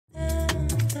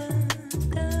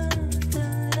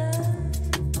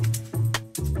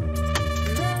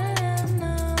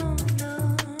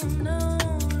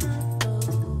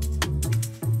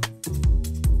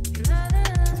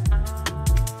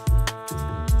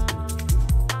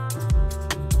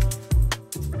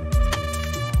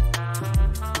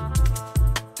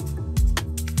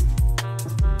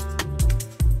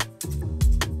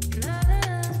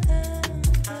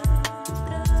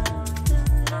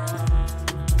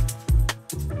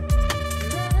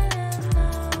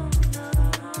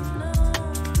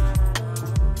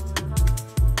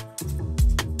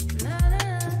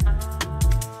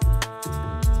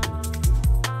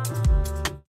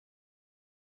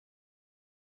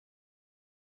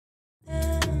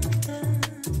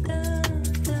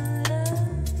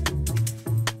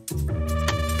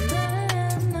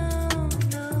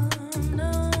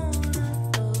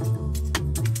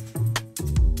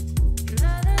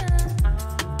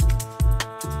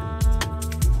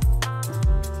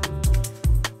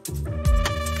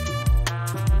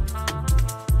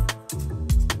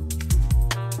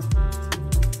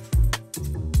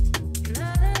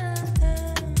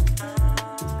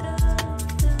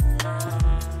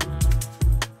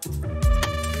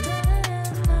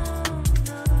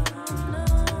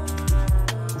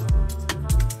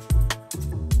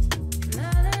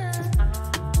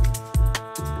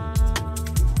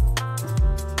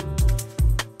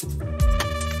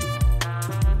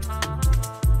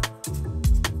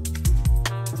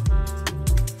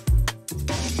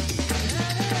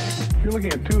You're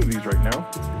looking at two of these right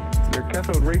now. They're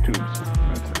cathode ray tubes.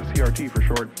 That's CRT for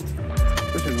short.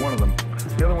 This is one of them.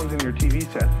 The other one's in your TV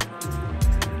set.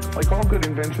 Like all good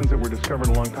inventions that were discovered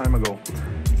a long time ago,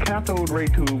 cathode ray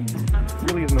tube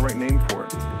really isn't the right name for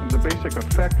it. The basic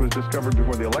effect was discovered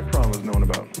before the electron was known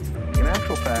about. In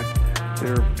actual fact,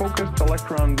 they're focused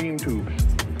electron beam tubes.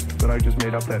 But I just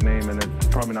made up that name, and it's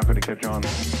probably not going to catch on.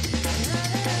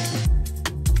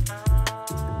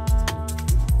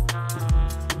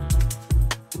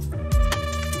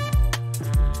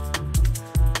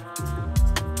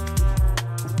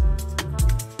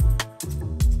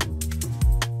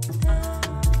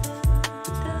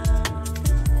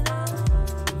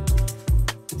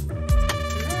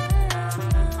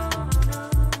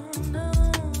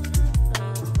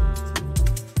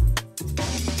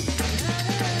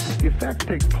 The effect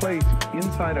takes place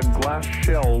inside a glass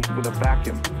shell with a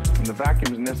vacuum, and the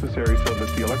vacuum is necessary so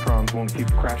that the electrons won't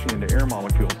keep crashing into air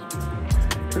molecules.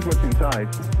 Here's what's inside: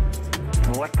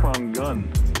 an electron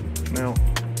gun. Now,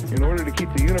 in order to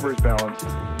keep the universe balanced,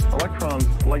 electrons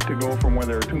like to go from where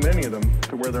there are too many of them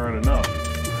to where there aren't enough.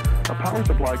 A power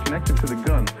supply connected to the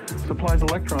gun supplies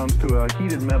electrons to a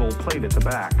heated metal plate at the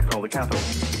back called a cathode.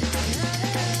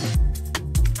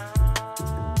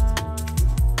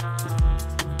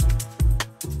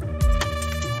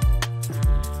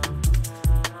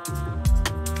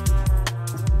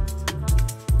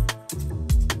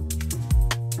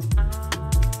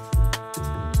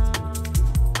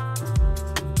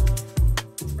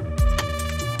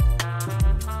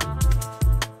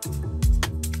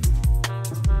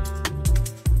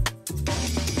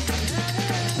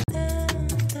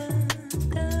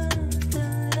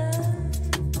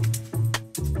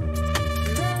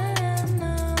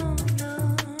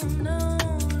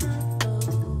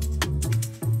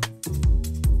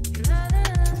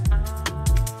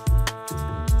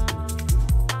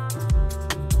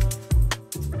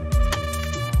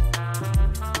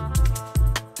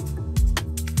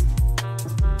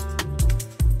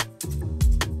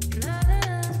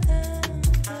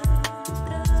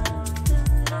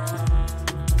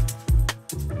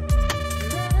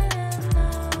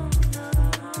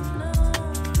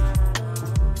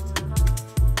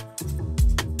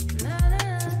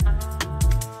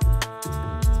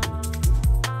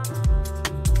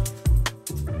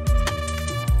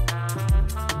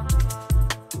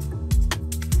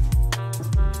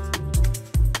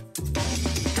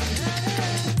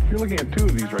 You're looking at two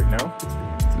of these right now.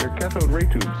 They're cathode ray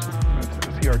tubes. That's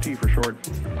CRT for short.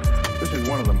 This is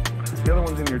one of them. The other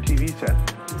one's in your TV set.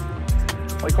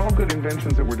 Like all good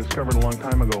inventions that were discovered a long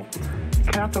time ago,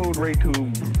 cathode ray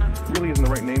tube really isn't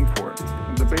the right name for it.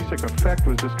 The basic effect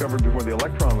was discovered before the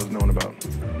electron was known about.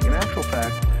 In actual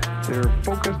fact, they're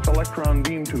focused electron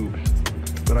beam tubes.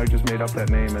 But I just made up that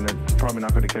name, and it's probably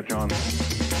not going to catch on.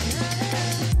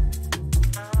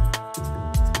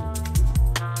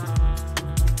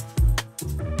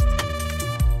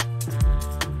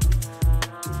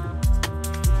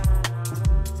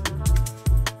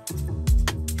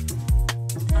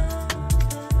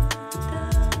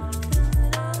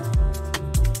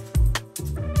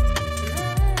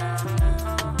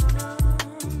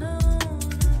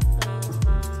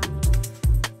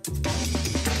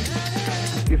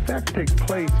 The effect takes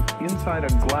place inside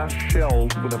a glass shell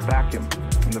with a vacuum,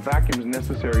 and the vacuum is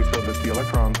necessary so that the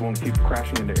electrons won't keep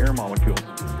crashing into air molecules.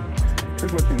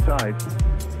 Here's what's inside: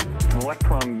 an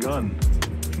electron gun.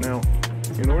 Now,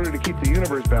 in order to keep the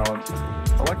universe balanced,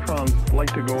 electrons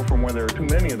like to go from where there are too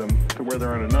many of them to where there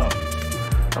aren't enough.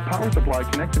 A power supply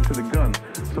connected to the gun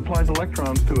supplies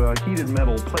electrons to a heated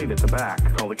metal plate at the back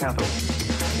called a cathode.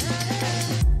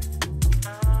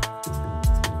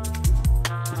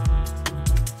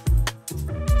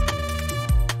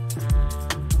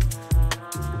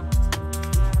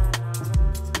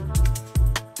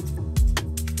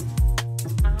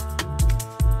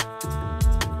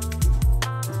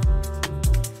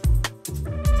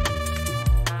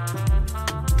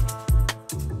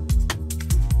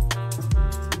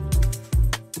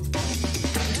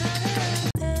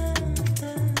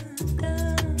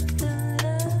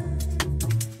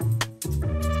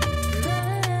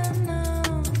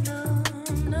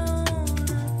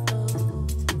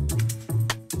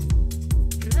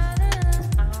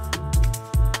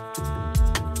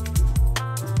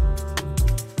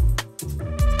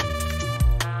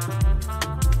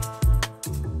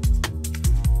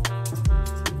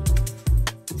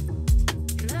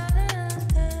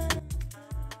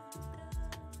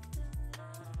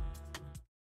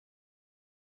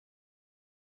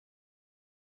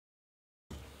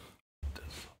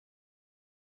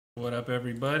 What up,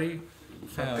 everybody?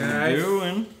 How you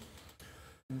doing?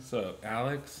 What's up,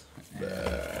 Alex?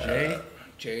 And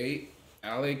Jay,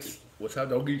 Alex, what's up,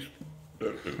 doggies?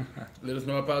 Let us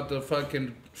know about the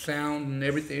fucking sound and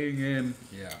everything, and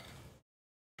yeah.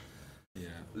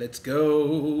 let's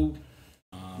go.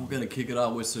 We're gonna kick it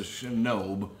off with some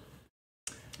Shinobi.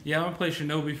 Yeah, I'm gonna play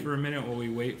Shinobi for a minute while we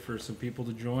wait for some people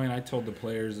to join. I told the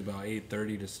players about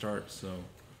 8:30 to start, so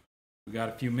we got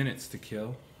a few minutes to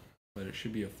kill, but it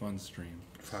should be a fun stream.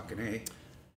 Fucking A.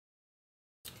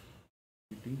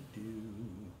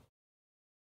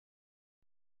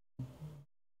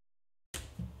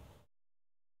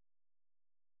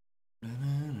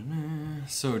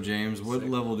 So James, what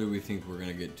level do we think we're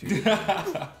gonna get to?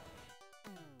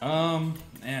 Man,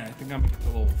 I think I'm gonna get to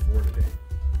level 4 today.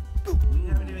 We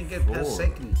haven't even get past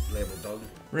second level, dog.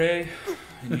 Ray,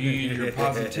 I need your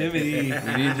positivity.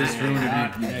 We need this room to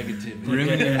be negativity.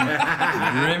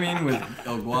 brimming with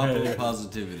El Guapo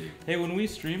positivity. Hey, when we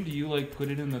stream, do you like put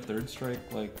it in the third strike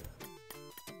like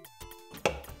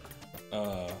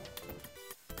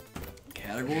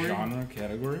Category? genre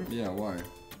category? Yeah, why?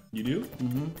 You do?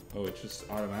 Mm-hmm. Oh, it's just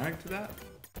automatic to that?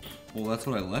 Well, that's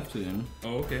what I left it in.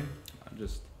 Oh, okay. I'm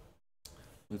just...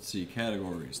 Let's see,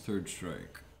 categories, third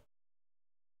strike.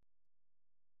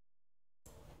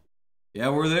 Yeah,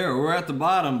 we're there. We're at the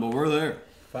bottom, but we're there.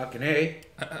 Fucking A.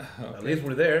 Okay. At least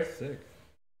we're there. Sick.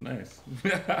 Nice.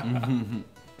 Alright.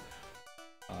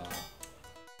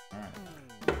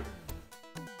 The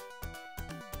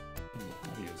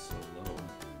audio's so low.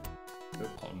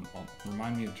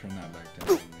 Remind me to turn that back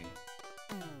down for me.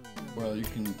 Well, you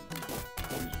can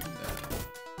always do that.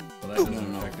 Well, that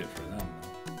doesn't affect it for them,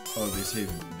 though. Oh, they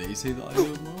say the audio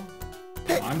is low?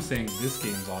 I'm saying this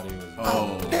game's audio is low.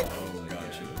 Oh, Gotcha.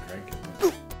 gotcha.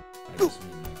 I just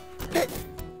mean like...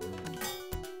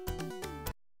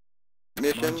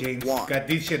 Mission James. 1. Got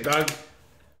this shit, dog.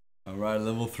 Alright,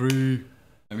 level 3.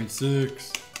 I mean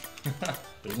 6.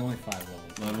 There's only 5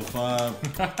 levels. Level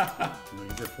 5. No,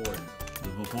 you said 4.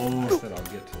 Level 4. I said I'll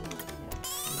get to level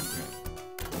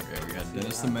 4. Okay, we got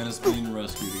Dennis the Menace being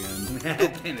rescued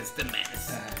again. Dennis the Menace.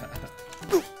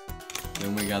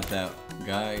 Then we got that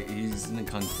guy, he's in the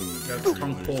Kung Fu. Got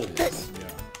Kung Po. Yeah.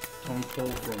 Kung Po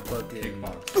from fucking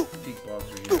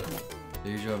Kickboxer.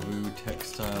 Deja Vu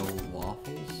Textile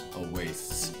Waffles? Oh,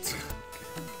 wastes.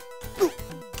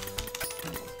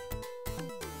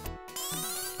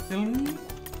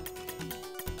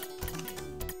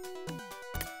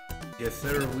 Yes,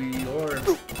 sir, we are.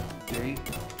 Jay.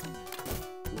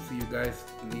 We'll see you guys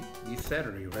this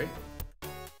Saturday, right?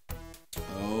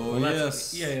 Oh, Well,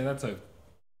 yes. Yeah, that's a...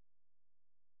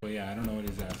 Well, yeah, I don't know what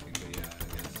he's asking, but yeah, I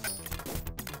guess.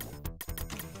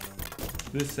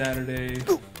 This Saturday...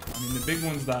 I mean, the big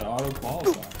one's that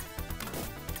auto-qualifier.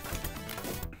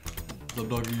 The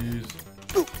doggies.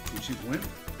 Which is when?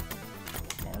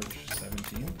 March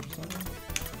 17th or something?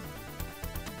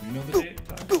 You know the date,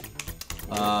 Todd?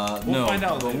 We'll find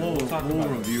out later. We'll talk about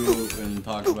review and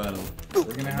talk about We're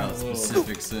gonna have a little...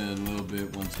 specifics in a little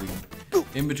bit once we...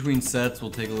 In between sets,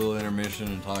 we'll take a little intermission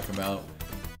and talk about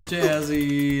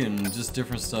Jazzy and just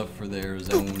different stuff for their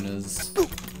zonas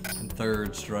and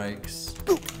third strikes.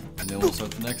 And then we'll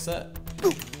start the next set.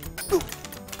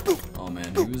 Oh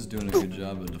man, he was doing a good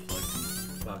job of deflecting.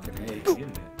 Fucking A.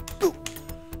 Getting it.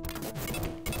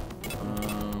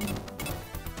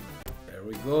 There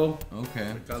we go.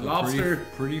 Okay. The lobster.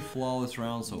 Pretty flawless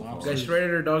round so far. Got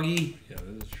Shredder, doggy. Yeah,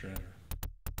 this is Shredder.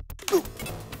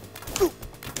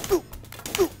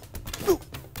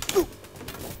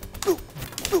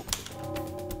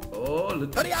 Oh,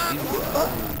 look at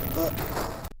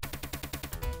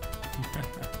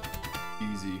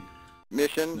Easy.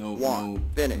 Mission 1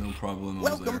 finished. No problem.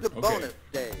 Welcome to bonus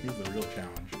day. Here's the real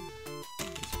challenge.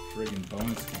 This friggin'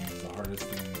 bonus game is the hardest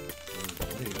thing ever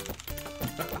played.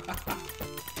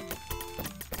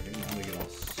 Okay, now they get all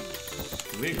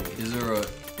squiggly.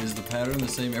 Is the pattern the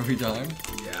same every time?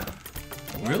 Yeah.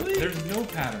 Really? There's no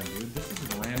pattern, dude. This is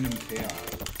random chaos.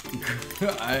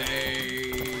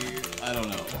 I don't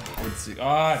know. Let's see.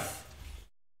 God!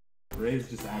 Ray's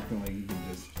just acting like he can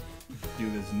just do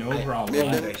this no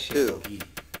problem. Mission 2.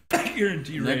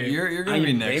 Guarantee Ray. You're gonna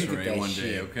be next, invented Ray, that one day,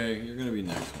 shit. okay? You're gonna be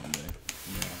next one day.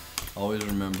 Yeah. Always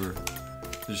remember,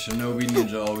 the Shinobi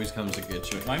Ninja always comes to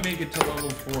get you. If I make it to level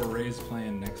 4, Ray's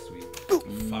playing next week.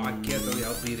 Fuck, yes,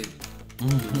 I'll beat it.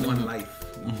 With one life.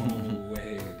 No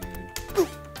way, dude. No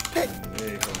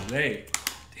way, Jose.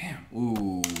 Damn.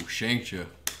 Ooh, shanked you.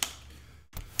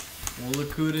 Well,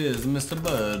 look who it is, Mr.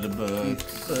 Bud.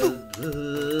 What's up,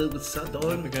 Was that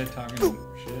dog? the guy talking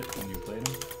shit when you played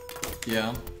him?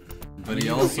 Yeah, but he He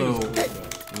also was cool,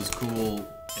 though. was cool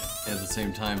at the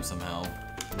same time somehow,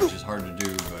 which is hard to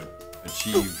do, but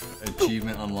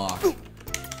Achievement unlocked.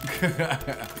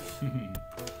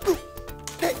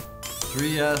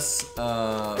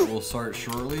 3S will start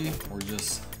shortly. We're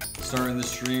just starting the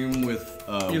stream with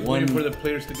Just waiting for the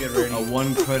players to get ready. a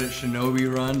 1 credit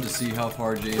Shinobi run to see how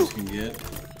far James can get.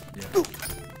 Yeah.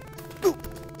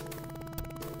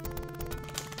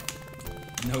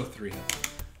 No 3S.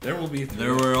 There will be 3S.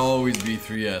 There will always be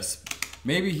 3S.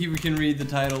 Maybe he can read the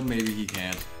title, maybe he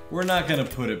can't. We're not gonna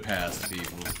put it past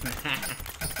people.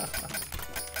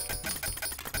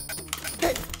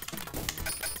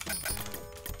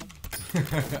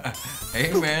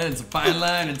 Hey man, it's a fine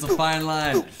line, it's a fine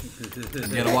line.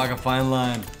 You gotta walk a fine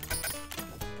line.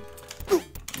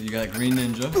 You got Green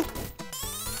Ninja,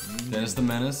 Dennis the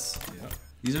Menace. Yep.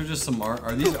 These are just some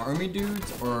are these army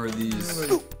dudes or are these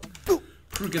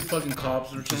Crooked fucking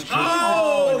cops or something.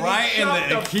 oh right in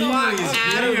the Achilles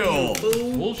heel.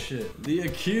 Bullshit. The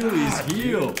Achilles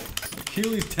heel.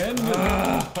 Achilles tendon.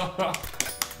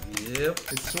 Yep.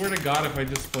 I swear to God, if I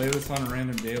just play this on a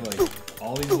random day, like,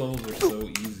 all these levels are so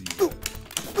easy. But...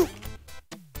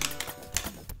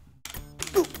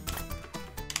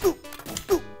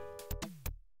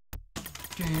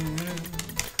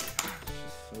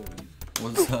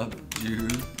 What's up,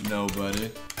 dude? No,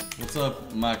 buddy. What's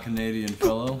up, my Canadian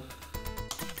fellow?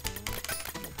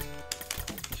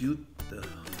 Jude the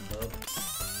hub.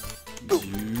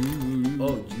 Jude.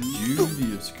 Oh, Jude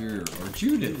the Obscure. Or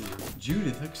Judith.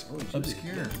 Judith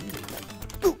Obscure.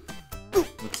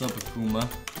 What's up, Akuma?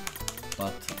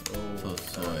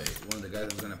 A.battousai. One of the guys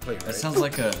that's gonna play, right? That sounds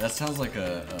like a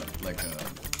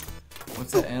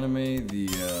what's that anime? The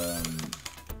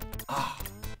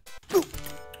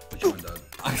Which one, dog?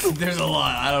 there's a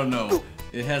lot. I don't know.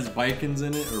 It has Vikings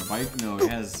in it or no, it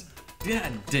has.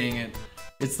 God dang it!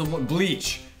 It's the one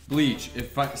Bleach. Bleach.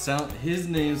 His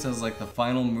name sounds like the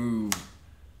final move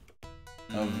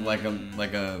of like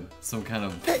a some kind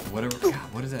of whatever. God,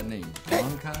 what is that name?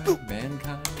 Bankai?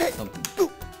 Something.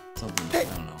 I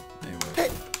don't know. Anyway.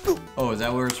 Oh, is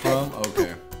that where it's from?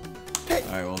 Okay. All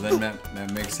right. Well, then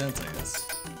that makes sense, I guess.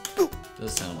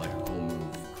 Does sound like a cool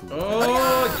move. Cool.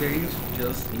 Oh, James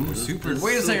just. Ooh, super.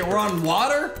 Wait a second. We're on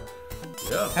water.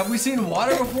 Yeah. Have we seen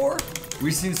water before?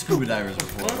 We've seen scuba divers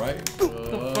before, right? What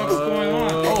the fuck's going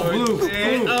on? Oh, blue.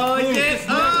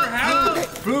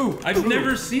 Blue. I've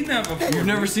never seen that before. You've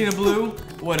never seen a blue?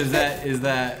 What is that? Is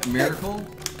that Miracle?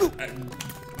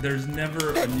 There's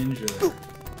never a ninja there.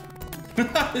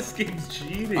 This game's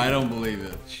cheating. I don't believe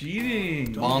it.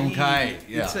 Cheating. Bankai.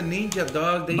 Yeah. It's a ninja,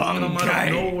 dog. They come out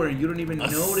of nowhere and you don't even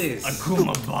notice.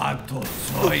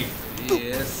 A.battousai.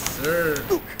 Yes, sir.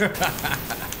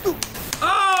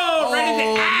 Oh, right in the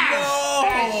ass. No.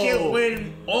 That shit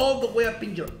went all the way up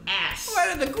in your ass.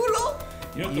 Right in the culo.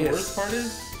 You know what the worst part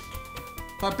is?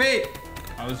 Papi.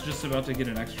 I was just about to get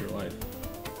an extra life.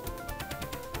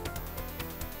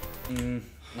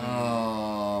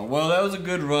 Oh, well, that was a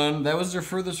good run. That was your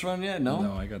furthest run yet? No?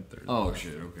 No, I got third. Oh,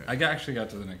 shit, okay. I actually got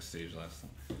to the next stage last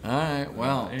time. Alright,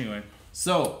 well. Anyway.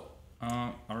 So.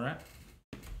 Alright.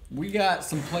 We got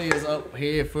some players up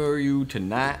here for you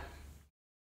tonight.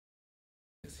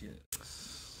 Yes.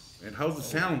 And how's the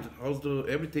sound? How's the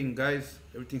everything, guys?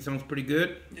 Everything sounds pretty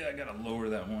good. Yeah, I gotta lower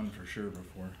that one for sure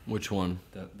before Which one?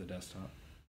 the desktop.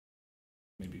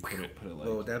 Maybe put it like.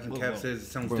 Oh, Dabs and Cap says it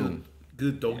sounds Boom.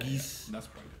 good, doggies. Yeah, that's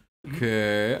probably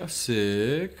Okay,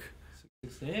 sick.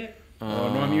 Sick.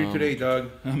 Oh, no, I'm here today, dog.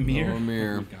 Amir. Oh,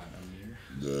 Amir. Oh, God,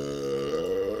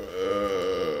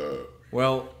 Amir.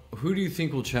 Well, who do you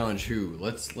think will challenge who?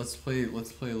 Let's play a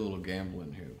little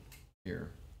gambling here.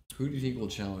 Who do you think will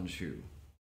challenge who?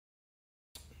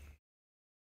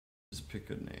 Just pick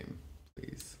a name,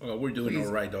 please. Oh, we're doing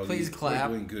all right, dog. Please clap.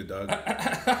 We're doing good, dog.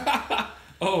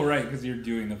 Oh, right, because you're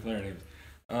doing the player names.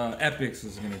 Epix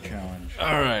is gonna challenge.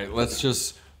 All right, let's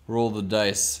just roll the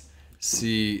dice,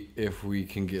 see if we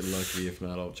can get lucky. If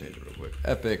not, I'll change it real quick.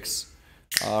 Epix.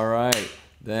 All right,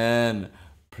 then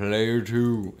player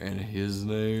 2, and his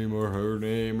name or her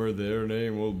name or their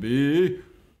name will be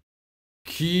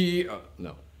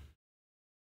no.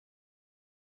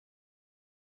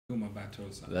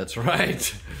 A.battousai. That's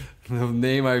right. The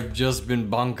name I've just been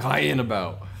bankaiing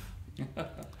about.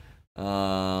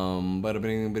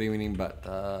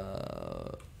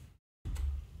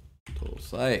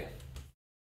 A.battousai.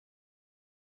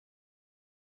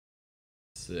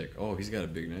 Sick. Oh, he's got a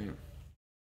big name.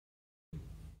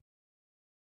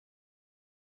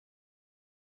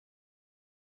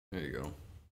 There you go.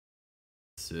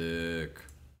 Sick.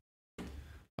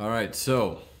 All right,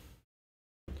 so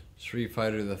Street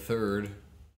Fighter the Third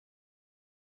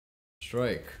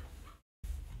Strike.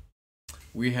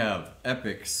 We have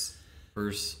Epix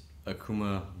versus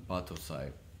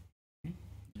A.battousai. Yeah,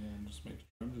 I'm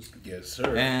just Yes,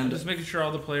 sir. And making sure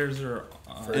all the players are.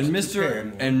 and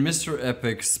Mr.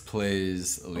 Epix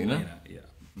plays Alina. Yeah.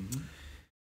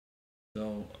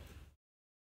 So,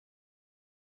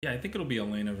 yeah, I think it'll be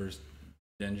Elena versus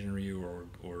Denjin Ryu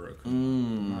or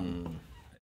Akuma.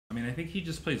 I mean, I think he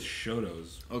just plays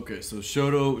Shoto's. Okay, so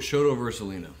Shoto versus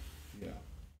Alina. Yeah.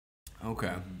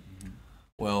 Okay.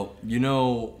 Well, you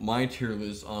know, my tier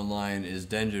list online is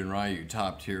Denjin Ryu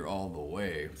top tier all the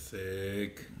way.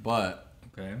 Sick. But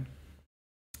Okay.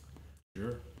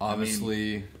 Sure.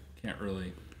 obviously, I mean, can't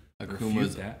really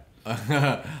Akuma's refute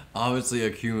that. obviously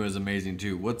Akuma is amazing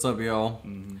too. What's up, y'all?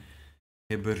 Mm-hmm.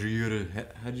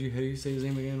 How do you say his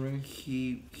name again, Ray?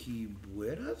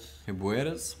 Hibueras?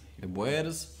 Hibueras?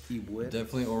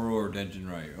 Definitely Oro or Denjin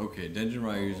Ryu. Okay, Denjin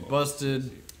Ryu's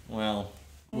busted. Well,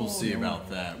 we'll see about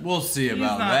that. We'll see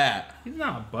about that. He's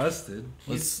not busted.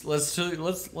 Let's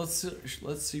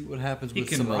see what happens He with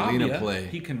can some rob Alina you. play.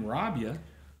 He can rob you,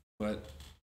 but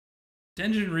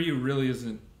Denjin Ryu really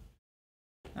isn't.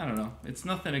 I don't know. It's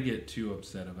nothing to get too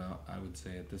upset about, I would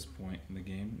say, at this point in the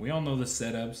game. We all know the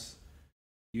setups.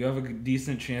 You have a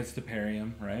decent chance to parry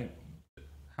him, right?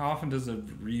 How often does a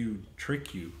Ryu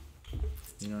trick you?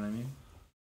 You know what I mean?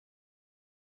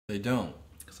 They don't.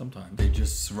 Sometimes. They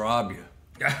just rob you.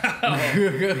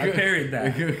 I parried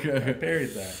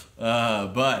that.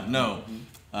 But no.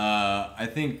 I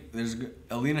think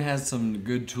Alina has some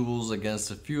good tools against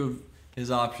a few of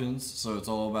his options, so it's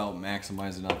all about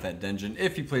maximizing out that Denjin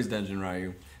if he plays Denjin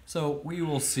Ryu. So we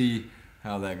will see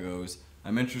how that goes.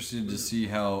 I'm interested to see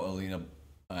how Alina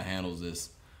handles this.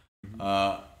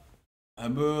 Hey,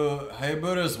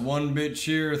 Buddhist, 1-bit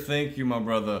cheer. Thank you, my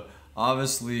brother.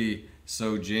 Obviously,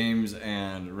 so James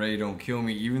and Ray don't kill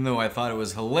me, even though I thought it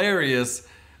was hilarious.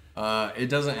 It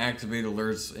doesn't activate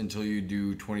alerts until you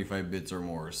do 25 bits or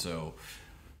more, so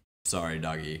sorry,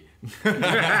 doggy.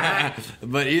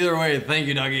 But either way, thank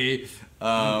you, doggy.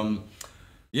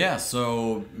 Yeah,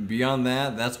 so beyond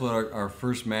that, that's what our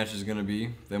first match is going to be.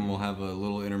 Then we'll have a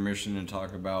little intermission and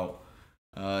talk about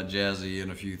Jazzy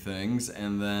and a few things,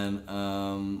 and then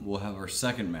we'll have our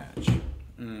second match.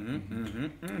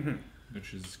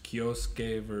 Which is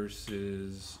Key0ske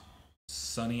versus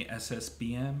Sunny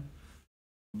SSBM.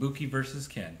 Buki versus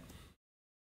Ken.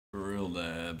 For real,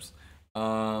 Dabs.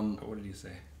 What did you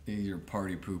say? You're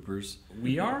party poopers.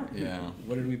 We are? Yeah.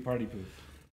 What did we party poop?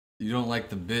 You don't like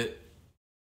the bit.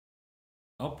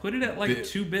 I'll put it at like Bit-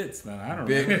 2 bits then. I don't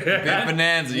Bit know.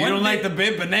 bonanza. You One don't like bit- the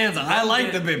bit bonanza. I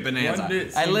like the bit bonanza. one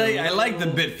bit I seems like a the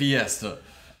little- bit fiesta.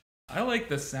 I like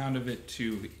the sound of it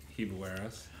too,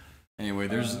 Hibueras. Anyway,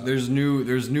 there's new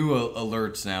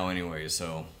alerts now anyway,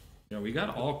 so Yeah, we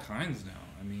got all kinds now.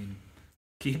 I mean,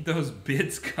 keep those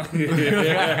bits coming.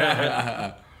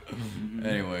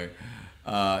 anyway,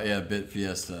 yeah, bit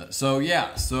fiesta. So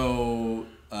yeah,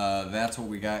 that's what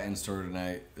we got in store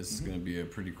tonight. This is gonna be a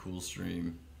pretty cool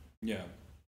stream. Yeah,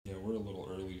 we're a little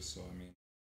early, so I mean.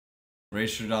 Ray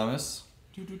Stradamus.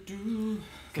 Can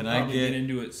We'll I probably get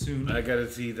into it soon? I gotta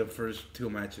see the first 2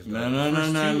 matches. No.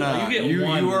 You get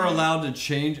one, You are right? allowed to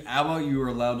change. How about you are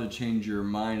allowed to change your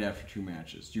mind after 2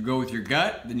 matches? You go with your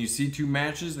gut, then you see 2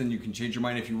 matches, then you can change your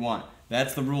mind if you want.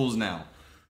 That's the rules now.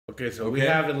 Okay, so we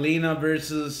have Alina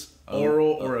versus Oro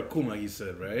or Akuma, you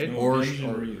said, right? Or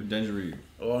Denjin Ryu. Denjin Ryu.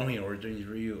 Oh, I mean, or Denjin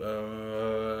Ryu.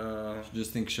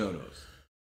 Just think Shotos.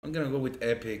 I'm gonna go with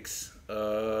Epix.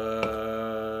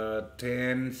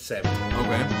 10-7.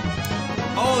 Okay.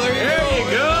 Oh, there you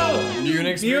go. New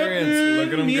experience.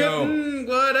 Look at him go.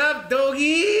 What up,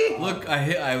 doggy? Look,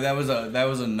 that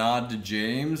was a nod to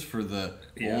James for the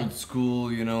old school,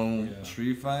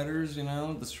 Street Fighters.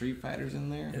 The Street Fighters in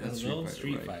there. That's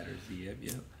Street right? Fighters. Yep.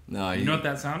 No, You know what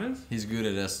that sound is? He's good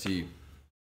at ST.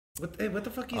 What the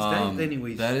fuck is that,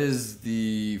 anyways? That is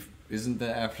Isn't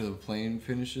that after the plane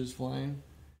finishes flying?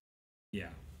 Yeah.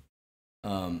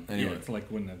 Anyway, Yeah, it's like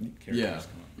when the characters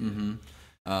come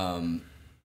up.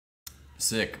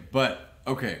 Sick. But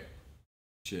okay.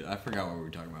 Shit, I forgot what we were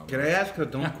talking about. Can I ask a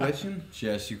dumb question?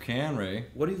 Yes, you can, Ray.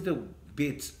 What is the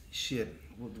bits shit?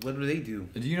 What do they do?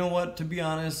 Do you know what? To be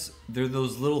honest, they're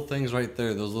those little things right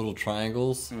there, those little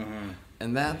triangles.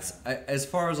 And that's, as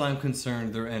far as I'm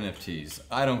concerned, they're NFTs.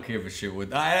 I don't give a shit what.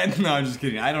 No, I'm just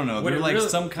kidding. I don't know. They're like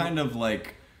some kind of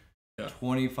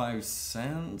 25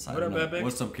 cents. I don't know. Epix?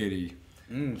 What's up, Katie?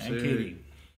 And Katie.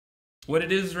 What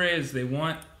it is, Ray, is they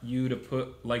want you to put,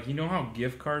 you know how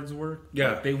gift cards work?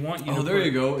 Yeah. They want you to there you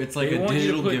go. It's like a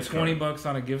digital gift card. They want you to put $20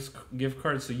 on a gift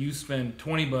card, so you spend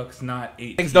 $20, not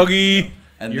 $8. Thanks, doggy.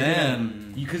 And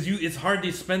then it's hard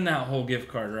to spend that whole gift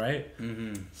card, right?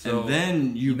 Mm-hmm. So and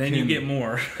then you get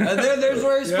more. there's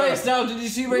Ray's face now. Did you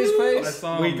see Ray's face? I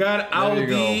saw We him. got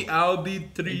There Audi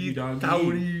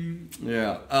 3000.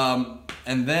 Yeah.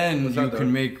 And then What's you that, can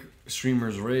though? make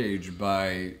streamers rage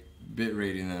by bit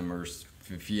rating them or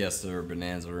Fiesta or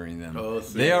Bonanza rating them. Oh,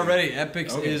 sick. They are ready.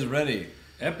 Epix Okay. is ready.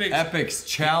 Epix.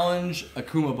 Challenge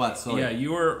A.battousai. Yeah,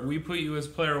 we put you as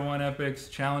player 1, Epix.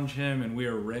 Challenge him, and we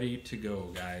are ready to go,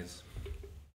 guys.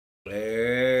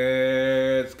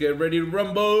 Let's get ready to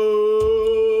rumble.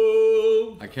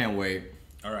 I can't wait.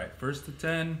 All right, first to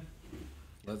 10.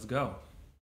 Let's go.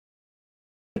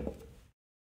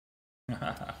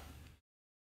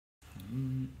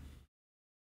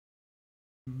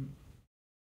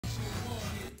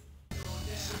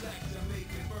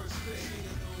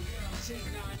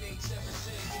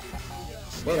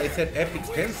 Well, they said Epix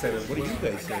 10-7. What do you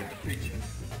guys say?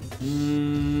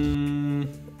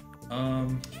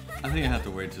 I think I have to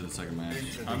wait till the second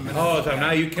match. Oh, so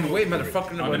now you can wait,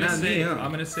 motherfucker. I'm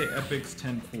gonna say Epix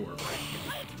 10-4.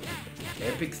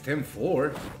 Epix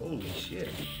 10-4. Holy shit.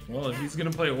 Well, if he's gonna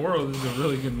play Oro, this is a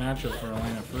really good matchup for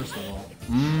Elena. First of all.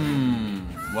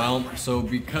 Well, so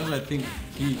because I think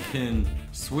he can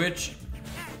switch,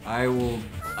 I'm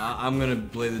gonna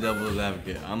play the devil's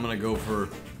advocate. I'm gonna go for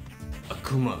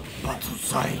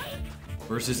A.battousai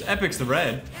versus Epix the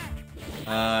red.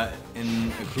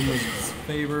 In Akuma's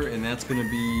favor, and that's gonna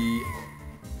be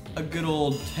a good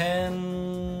old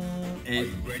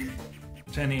 10-8.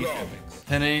 10-8 Epix.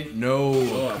 10-8, no.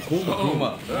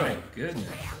 Akuma. My goodness.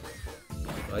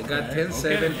 I got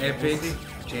 10-7 Epix.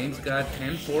 James got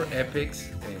 10-4 Epix.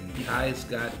 And Kai's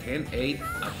got 10-8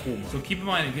 Akuma. So keep in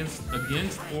mind,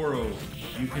 against Oro,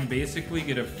 you can basically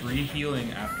get a free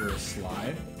healing after a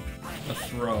slide, a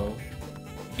throw,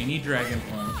 any dragon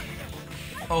punch.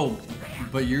 Oh,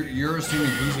 but you're assuming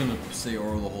he's gonna stay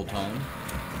Oro the whole time?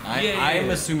 I'm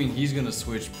assuming he's gonna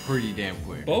switch pretty damn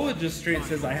quick. Boa just straight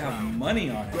says, I have money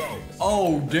on it.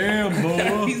 Oh, damn,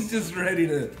 Boa. He's just ready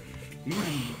to...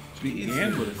 He's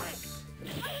gambler.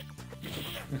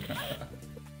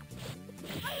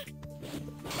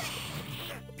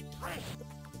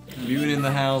 Mutant in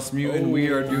the house. Mutant, we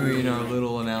are doing our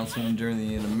little announcement during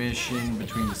the intermission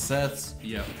between the sets.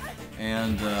 Yep.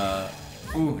 And,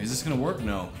 ooh, is this gonna work?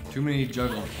 No. Too many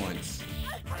juggle points.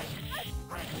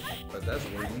 But that's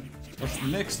working. What's the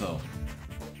mix, though?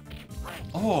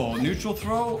 Oh, neutral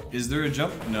throw? Is there a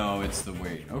jump? No, it's the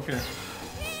weight. Okay.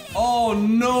 Oh,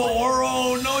 no,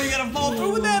 Oro! No, you gotta fall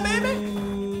through with that, baby!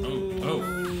 Oh.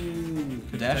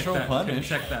 Dash roll punish.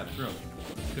 Check that throw.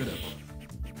 Could've.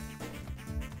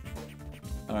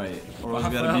 Alright, Oro's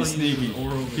gotta be sneaky.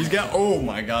 He's got, oh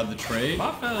my god, the trade?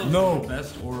 Bafel is No. the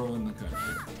best Oro in the country.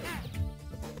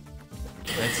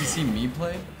 Has he seen me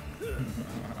play?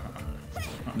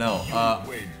 No,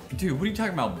 dude, what are you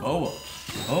talking about, Boa?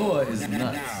 Boa is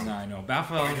nuts. No, I know.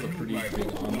 Bafel has a pretty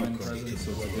big online presence,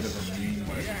 so it's a bit of a meme.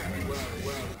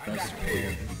 Best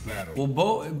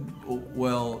Oro.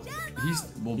 Well,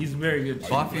 He's very good. too.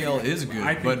 Bafiel is I good,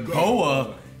 think but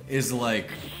Boa is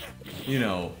like, you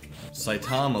know,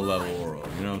 Saitama level Oro,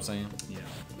 you know what I'm saying? Yeah.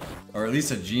 Or at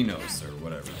least a Genos or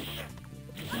whatever.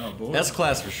 No, Boa's, That's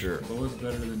class for sure. Boa's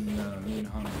better than me and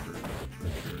Hunter for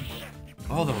sure.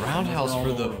 Oh, the roundhouse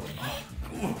for the...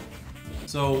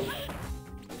 So,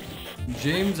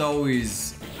 James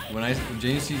always... When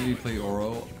James sees me play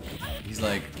Oro, he's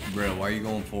like, bro, why are you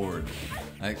going forward?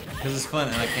 Because it's fun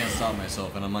and I can't stop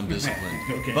myself and I'm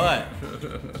undisciplined. Okay. But,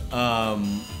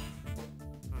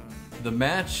 the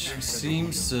match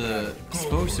seems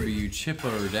supposed to be you chip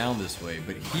her down this way,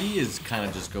 but he is kind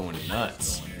of just going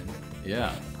nuts.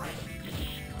 Yeah.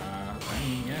 I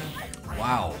mean, yeah.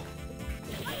 Wow.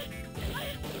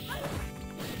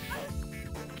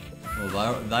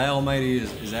 Well, Thy Almighty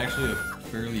is actually a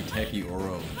fairly techie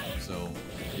Oro, so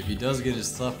if he does get his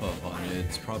stuff up on it,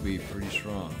 it's probably pretty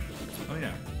strong. Oh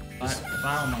yeah.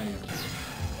 File my.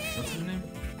 What's his name?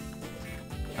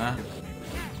 Huh?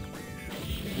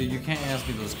 Dude, you can't ask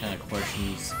me those kind of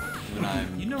questions when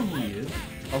I'm... You know who he is.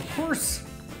 Of course.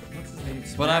 What's his name?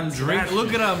 But I'm drinking.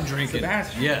 Look at how I'm drinking.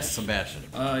 Sebastian. Yes, Sebastian.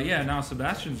 Yeah, no,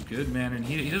 Sebastian's good, man, and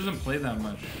he doesn't play that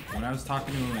much. When I was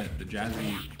talking to him at the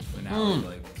Jazzy finale,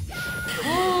 like,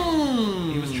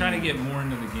 he was trying to get more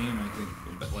into the game, I think,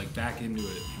 but like back into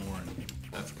it more, and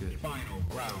that's good.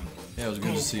 Yeah, it was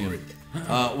good to see him.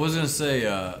 Was gonna say,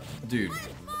 dude.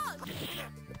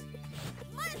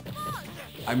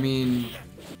 I mean,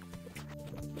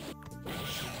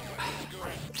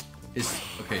 it's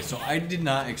okay. So I did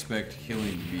not expect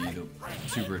healing to be the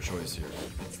super choice here,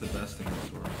 It's the best thing in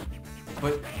the world.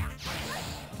 but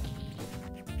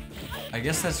I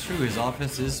guess that's true. His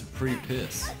offense is pretty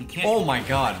piss. He can't. Oh my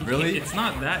God! Really? It's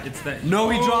not that. It's that. No,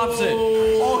 he drops it.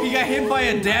 Oh, he got hit by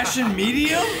a dashing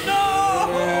medium.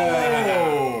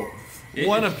 No!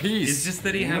 One apiece. It's just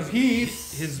that he has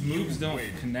his moves don't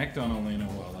connect on Elena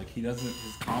well. Like he doesn't.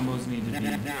 His combos need to be.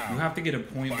 You have to get a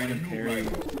point blank parry.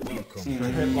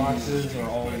 Her hitboxes are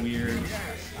all weird.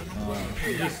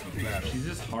 She's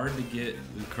just hard to get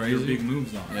your big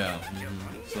moves on. Yeah.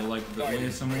 So like the way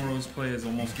some heroes play is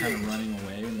almost kind of running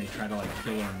away, and they try to like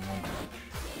kill her in one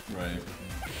punch. Right.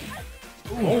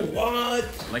 Oh, what?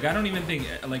 Like I don't even think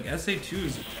like SA2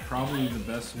 is probably the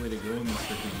best way to go in this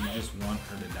because you just want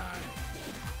her to die.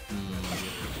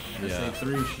 Yeah.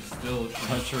 SA3, she's still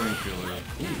Touch her and kill her.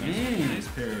 nice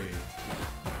parry.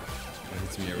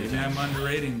 Hits me every Maybe time. I'm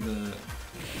underrating the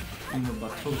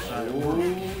A.battousai.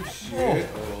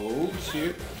 Oh,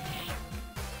 shit.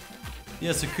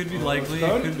 Yes, it could be likely.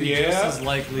 It could be just as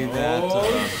likely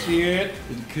that. Shit.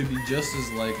 It could be just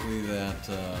as likely that.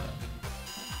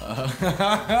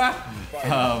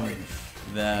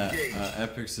 That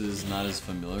Epix is not as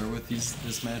familiar with this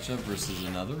matchup versus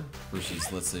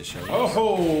let's say Show.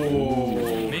 Oh,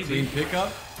 Maybe. Clean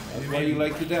pickup. that's why you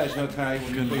like to dash, no Ty.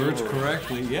 When you play Converge over.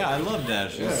 correctly. Yeah, I love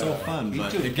dash. It's so fun, He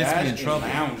but just it gets me in dashed and trouble.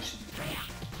 lounged.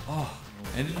 Oh,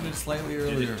 ended it slightly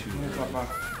earlier. Papa.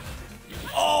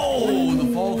 Oh,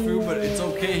 the fall through, but it's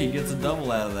okay. He gets a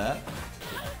double out of that.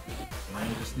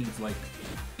 Mine just needs like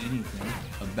anything.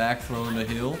 A back throw into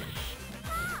heel.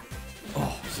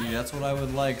 Oh, see, that's what I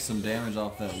would like. Some damage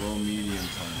off that low medium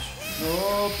punch.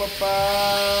 Oh,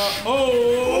 Papa.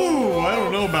 Oh, I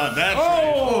don't know about that.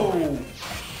 Oh.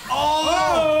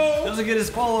 Oh! Doesn't get his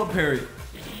follow-up parry.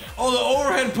 Oh, the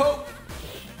overhead poke.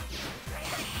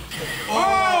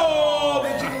 Oh, the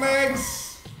chicken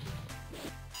legs.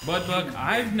 Budbug,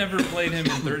 I've never played him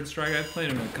in Third Strike. I've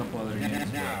played him in a couple other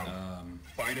games, but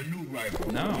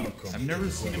no, I've never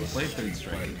seen him play Third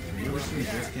Strike. Have you ever seen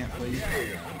Key0ske play?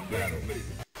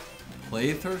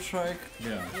 Play Third Strike?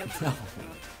 Yeah. No.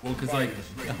 Well, because like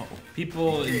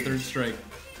people in Third Strike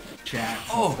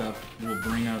chats and stuff will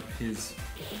bring up his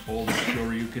old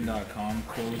Shoryuken.com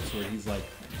quotes where he's like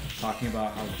talking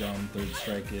about how dumb Third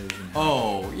Strike is. And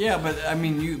Oh, yeah, but I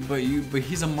mean, but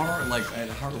he's a Mario, like, at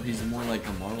heart, he's more like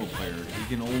a Mario player. He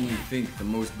can only think the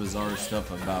most bizarre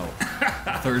stuff about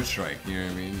Third Strike, you know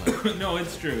what I mean? Like, no,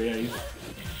 it's true. Yeah,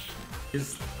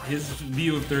 his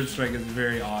view of Third Strike is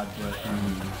very odd, but yeah.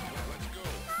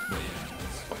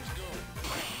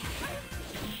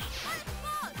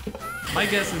 My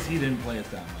guess is he didn't play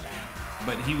it that much,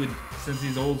 but he would, since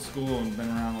he's old school and been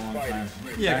around a long time.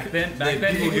 Yeah, back then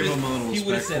people he give him a little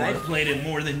would have said, respect "I for it." played it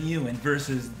more than you," and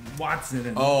versus Watson,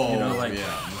 and oh, you know, like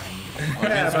yeah.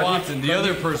 Against Watson, the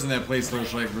other person that plays Third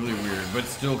Strike, really weird, but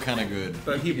still kind of good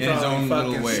But he in his own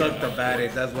probably little fucking way. sucked about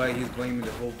it. That's why he's blaming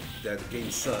the whole that the game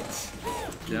sucks.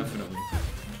 definitely.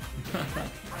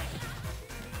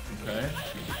 Okay.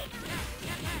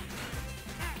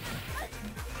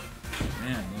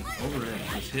 Man, those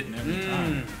overheads just hitting every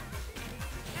time.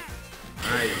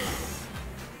 Nice.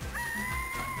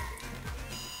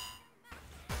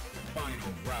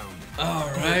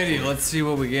 Alrighty, let's see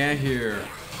what we got here.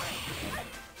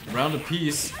 Round of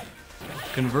peace.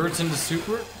 Converts into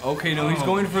super. Okay, no, he's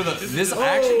going for the. This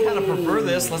I actually kind of prefer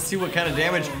this. Let's see what kind of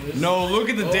damage. No, look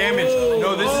at the damage.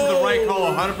 No, this is the right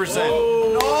call, 100%.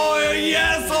 Oh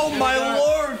yes! Oh my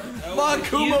lord!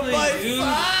 Makuma by 5!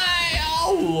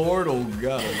 Oh lord! Oh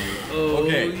god!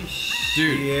 Okay,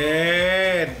 dude.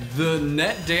 Yeah. The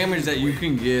net damage that you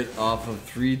can get off of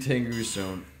 3 Tengu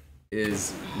Stone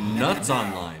is nuts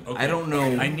online. Okay. I don't know.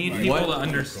 I need people to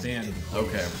understand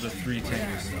Okay. the 3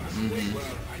 Tengu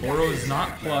stuff. Oro is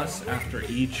not plus after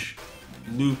each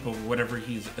loop of whatever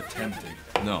he's attempting.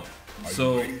 No.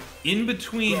 So in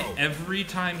between every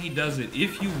time he does it,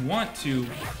 if you want to,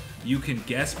 you can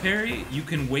guess parry, you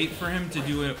can wait for him to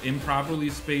do an improperly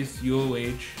spaced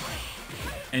UOH,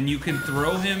 and you can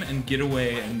throw him and get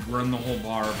away and run the whole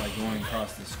bar by going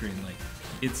across the screen. Like,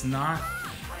 it's not...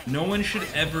 No one should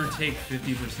ever take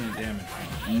 50% damage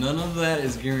from him. None of that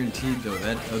is guaranteed though.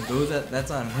 That's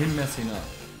on him messing up.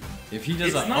 If he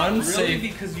does It's an not unsafe, really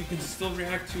because you can still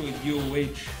react to a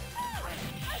UOH.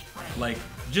 Like,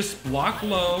 just block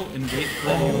low and wait for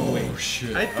a UOH.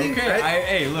 shit. I think Okay,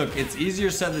 hey, look, it's easier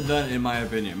said than done in my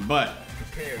opinion, but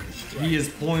he is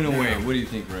pulling away. What do you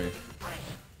think, Ray?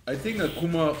 I think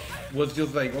Akuma was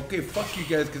just like, okay, fuck you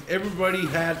guys, because everybody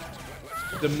had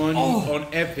the money on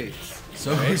Epix.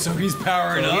 So he's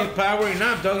powering So up. he's powering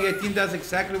up, dog. I think that's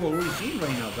exactly what we're seeing right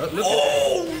now, dog. Look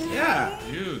yeah.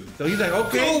 Dude. So he's like,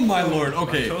 okay. Oh my lord.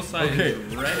 Okay. A.battousai Okay.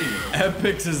 is ready.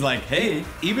 Epix is like, hey.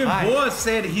 Even hi. Boa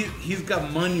said he's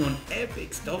got money on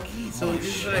Epix, doggy. So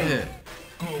it's like, Shit.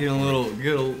 Get a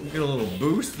little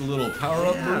boost, a little power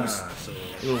up boost. So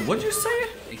What'd you say?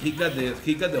 he got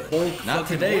the whole Not fucking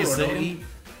today, world, Satan. doggy.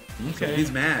 So Okay.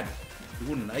 he's mad. You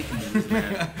wouldn't like him if he's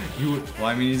mad. Well,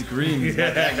 I mean, he's green. He's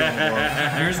got that going for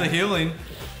him. Here's the healing.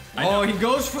 Oh, he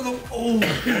goes for the. Oh,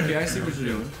 okay. I see what you're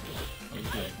doing.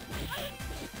 Okay.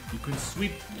 You can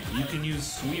sweep. You can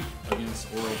use sweep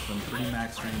against Oro from pretty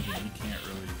max range, and he can't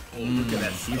really. Look at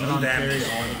that Even stun on parry,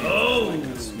 damage. all he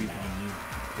does is like a sweep on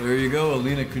you. There you go,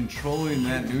 Alina controlling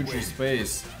that neutral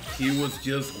space. He was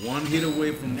just one hit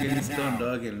away from getting stunned,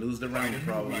 dog, and lose the round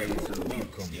probably. So,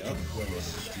 yep.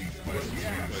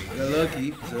 Got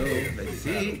lucky. So, let's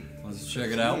see. Let's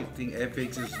check it out. I think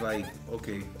Epix is like,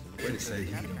 okay, wait a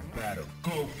second.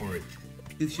 Go for it.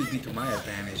 This should be to my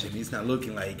advantage, and he's not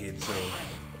looking like it. So,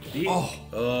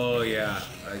 Oh, yeah,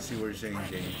 I see what you're saying,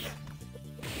 James.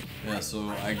 yeah. So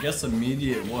I guess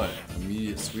immediate what?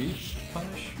 Immediate sweep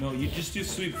punish? No, you just do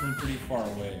sweep from pretty far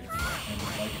away. And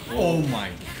like, Oh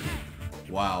my!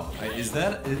 Wow. Is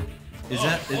that? oh,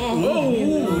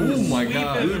 oh my sweep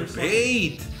god! it. Good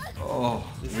bait. Oh,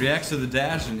 reacts to the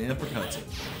dash and uppercuts it.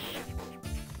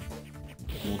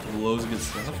 Multiple lows get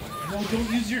stuff. No,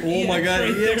 don't use your Oh my EX god,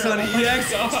 right EX there. on Oh my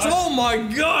EX! God. Oh my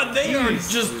god, they are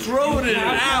just throwing it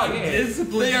out!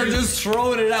 They are just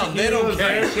throwing it out. They don't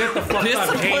care. Shut the fuck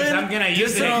up, James. I'm gonna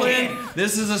use it Discipline. again.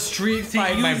 This is a street To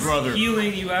fight, my use brother.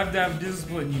 Healing, you have to have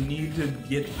discipline. You need to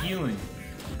get healing.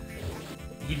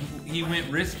 He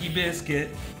went risky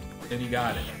biscuit, and he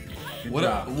got it. Good What?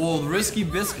 job. Well, risky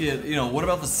biscuit. You know what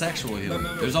about the sexual healing?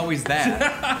 There's always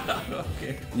that.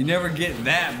 Okay. You never get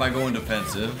that by going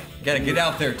defensive. You gotta get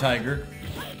out there, Tiger.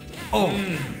 Oh,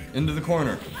 into the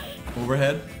corner,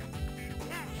 overhead.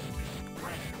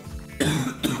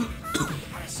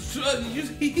 Use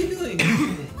healing.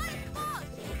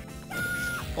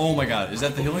 Oh my god, is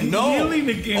that the healing? No. healing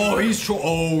again. Oh,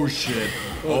 oh shit.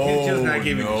 He's just not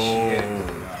giving a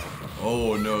shit.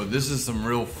 Oh no, this is some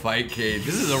real Fightcade.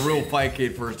 This is a real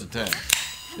Fightcade first attempt.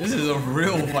 This is a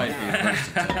real Fightcade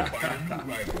first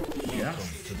attempt. Yeah.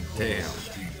 Damn.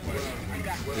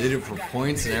 They did it for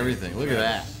points and everything. Look at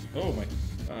that. Oh my.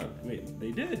 Wait,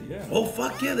 they did, yeah. Oh,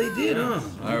 fuck yeah, they did, huh?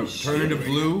 Alright, turn into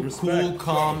blue, Respect. cool,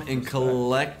 calm, and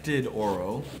collected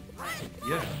Oro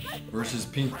Yeah. versus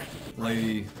pink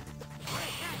lady.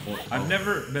 I've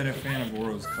never been a fan of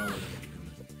Oro's color.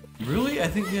 Really? I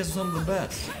think he has some of the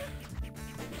best.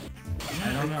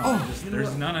 I don't know.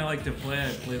 There's none I like to play.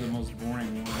 I play the most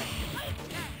boring one.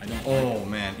 I don't like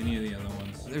Man. any of the other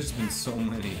ones. There's been so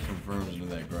many confirmed to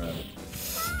that grab.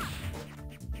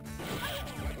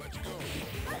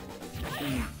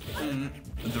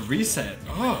 The reset.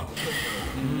 Oh.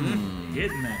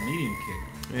 Hitting that medium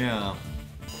kick. Yeah.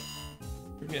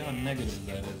 Forget how negative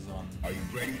that is on. Are you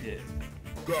ready? Hit.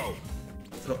 Go.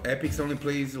 So Epix only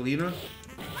plays Alina?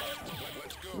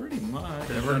 Pretty much.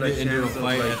 Ever not a get into a chance of,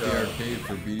 fight like, at the arcade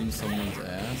for beating someone's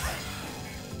ass?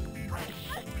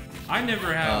 I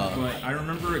never have, but I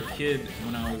remember a kid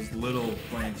when I was little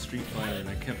playing Street Fighter, and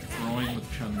I kept throwing with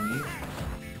Chun-Li,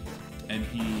 and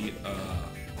he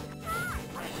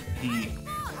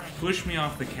pushed me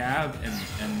off the cab,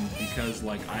 and because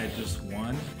like I had just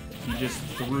won, he just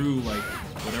threw like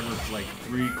whatever, like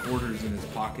 3/4 in his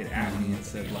pocket at me and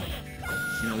said like,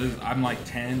 you know, I'm like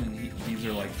 10 and these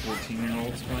are like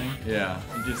 14-year-olds playing. Yeah.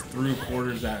 He just threw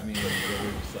quarters at me and they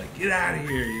were just like, get out of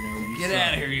here, you know. You Get suck."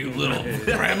 out of here, you little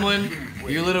gremlin.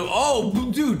 You little.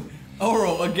 Oh, dude.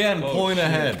 Oro again, pulling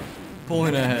ahead.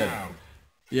 Pulling ahead.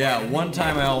 Yeah, one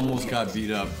time I almost got beat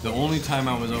up. The only time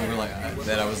I was over like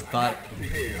that, I thought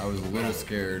I was a little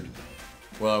scared.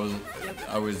 Well,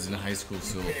 I was in high school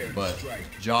still, but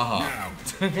Jaha.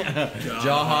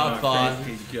 Jaha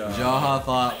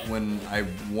thought when I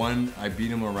won, I beat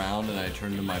him around and I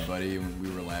turned to my buddy and we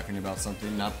were laughing about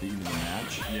something, not even the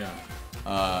match. Yeah.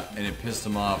 And it pissed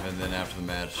him off, and then after the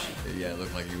match, yeah, it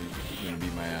looked like he was gonna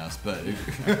beat my ass. But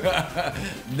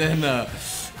then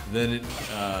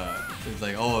it's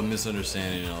like, oh, a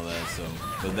misunderstanding and all that. So,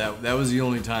 but that was the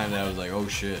only time that I was like, oh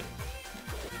shit,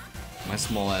 my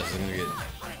small ass is gonna get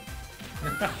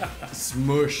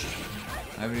smushed.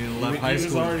 I haven't even left high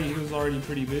school. He was already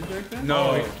pretty big back then?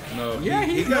 No. Yeah,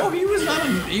 he was not.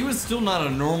 He was still not a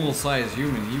normal sized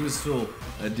human. He was still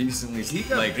a decently He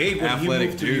got like big when he athletic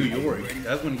moved to dude. New York.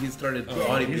 That's when he started he's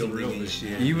bodybuilding real and big.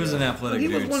 shit. He was an athletic He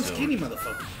dude. was one still. skinny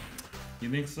motherfucker. You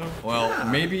think so? Well,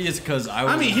 maybe it's because I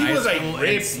was. I mean, in he high was like school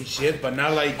ripped and shit, but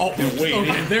not like Oh, the way.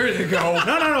 okay, there you go.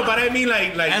 No, but I mean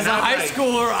like As a not high like,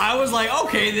 schooler, I was like,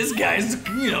 okay, this guy's,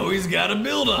 he's got a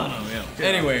build on him. Yeah.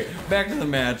 Anyway, back to the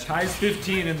match. Ty's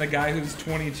 15 and the guy who's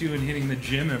 22 and hitting the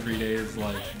gym every day is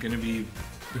like gonna be.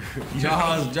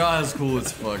 Jaws cool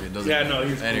as fuck. It doesn't. Yeah, no,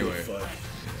 he's anyway. cool as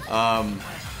fuck.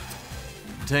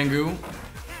 Tengu.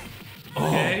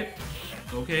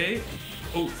 Okay.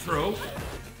 Oh, throw.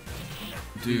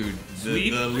 Dude,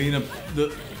 Sweep. the Lena.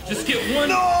 Just get one.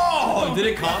 No! Did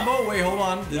it combo? Wait, hold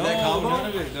on. Did that combo? None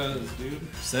of it does, dude.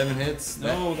 7 hits?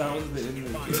 No, that was the end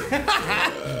of the game.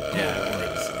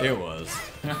 Yeah, it was.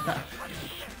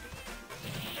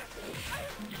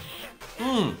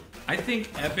 I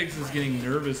think Epix is getting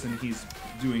nervous and he's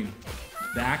doing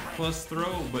back plus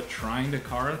throw, but trying to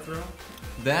Kara throw.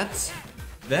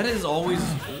 That is always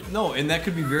no, and that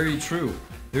could be very true.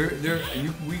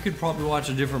 We could probably watch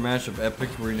a different match of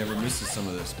Epix where he never misses some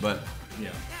of this, but Yeah.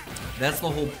 that's the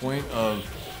whole point of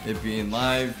it being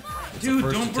live. It's Dude, a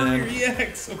first don't burn your attempt.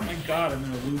 EX. Oh my god, I'm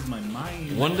gonna lose my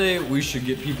mind. One day we should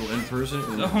get people in person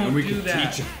and, Don't we do can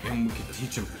that. teach them. And we can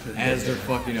teach them as they're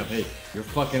fucking up. Hey, you're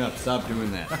fucking up. Stop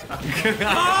doing that.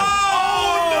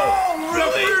 Oh, no!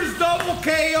 The first double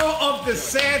KO of the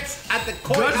sets at the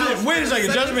courthouse. Judgment. Wait a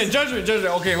second. Judgment.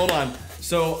 Okay, hold on.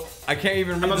 So I can't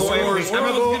even read the scores. I'm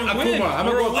gonna go Akuma. I'm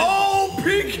gonna go. Oh,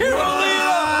 P.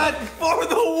 Carolina for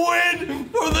the win,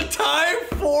 for the tie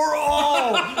for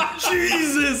all.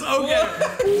 Jesus. Okay.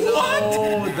 What?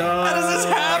 Oh, How does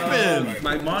this happen?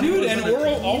 My money Dude, was and on the Oro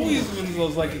TV. always wins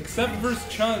those, like, except versus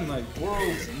Chun, like, Oro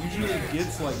usually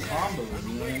gets, like, combos,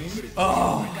 you know what I mean?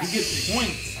 Oh, He gets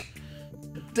points.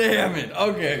 damn it.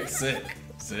 Okay, sick.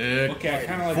 Okay, I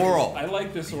kind of like For this. all. I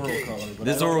like this Oro color. But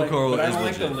This I don't Oro like, color but I is don't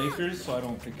like the legit. Lakers, so I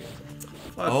don't pick it.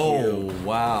 Fuck Oh, you.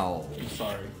 wow. I'm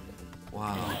sorry.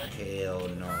 Wow. Hell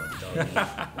no,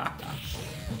 doggy.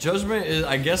 Judgment is,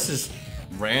 I guess, is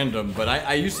random, but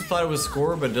I used to thought it was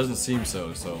score, but it doesn't seem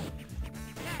so.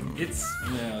 It's,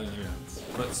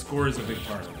 but score is a big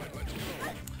part of it.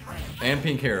 And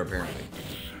pink hair, apparently.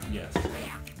 Yes.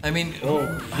 I mean,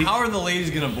 how are the ladies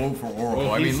gonna vote for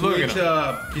Oro? I He mean, look at switched,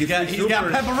 him. He's got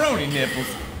super- pepperoni nipples.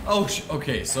 Oh,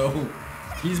 okay, so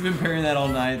he's been pairing that all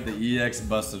night. The EX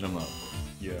busted him up.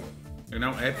 Yeah. And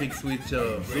now Epix switch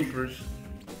supers.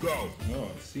 Go. Oh,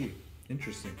 I see.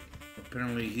 Interesting.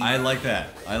 Apparently he. I like that.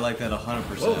 I like that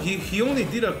 100%. Well, he only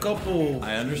did a couple.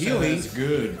 I understand healings. that's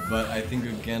good, but I think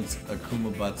against Akuma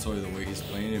A.battousai, the way he's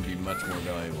playing, it'd be much more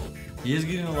valuable. He is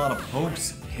getting a lot of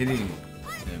pokes hitting him,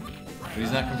 but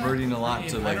he's not converting a lot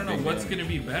to I like don't know big what's damage. going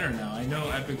to be better now. I know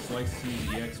Epix likes to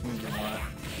use EX moves a lot,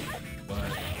 but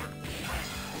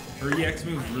her EX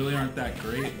moves really aren't that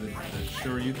great. The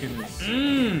Shoryuken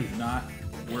is not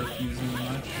worth using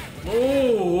much.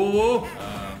 Oh!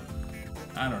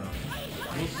 I don't know.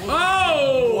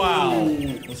 Oh!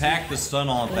 Wow! Pack the stun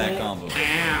off that combo.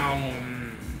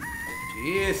 Damn!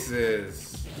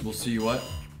 Jesus! We'll see what?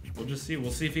 We'll just see.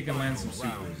 We'll see if he can land some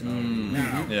supers.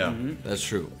 Yeah, that's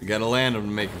true. You gotta land them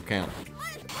to make them count.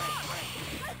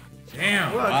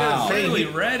 Damn! Well, I Wow. gotta say, Really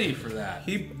ready for that.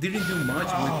 he didn't do much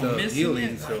Oh, with the missing healing,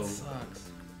 it? so. That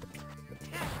sucks.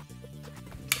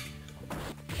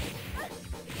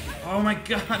 Oh my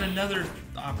god, another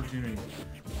opportunity.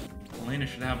 Elena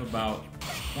should have about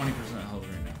 20% health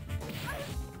right now.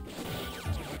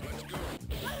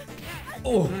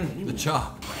 Oh, the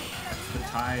chop. The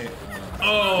tie. Yeah,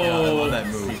 I love that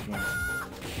move. Sequence.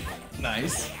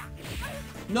 Nice.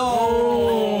 No!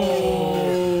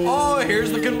 Oh,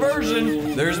 here's the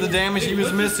conversion. There's the damage he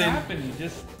was What just missing. happened? He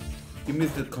just. He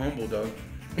missed the combo, dog.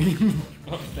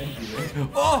 Oh, thank you. Ray.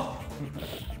 Oh!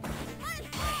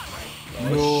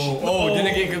 No. Oh,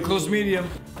 didn't get close medium.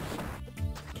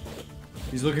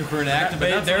 He's looking for an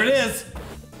activate. that's There it like- is.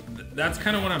 That's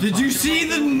kind of what I'm. Did you talking see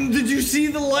about. the? Did you see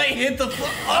the light hit the?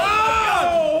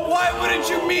 Oh! Why wouldn't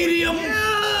you medium?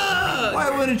 Yeah! Why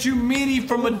wouldn't you meaty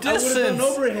from a I would have distance? done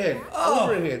overhead. Oh.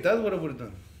 Overhead. That's what I would have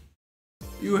done.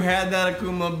 You had that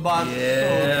Akuma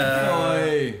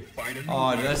A.battousai. Yeah.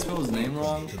 Oh, did I spell his name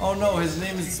wrong? Oh no, his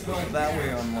name is spelled that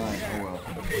way online. Oh well.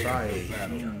 Sorry.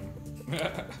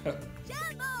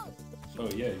 Oh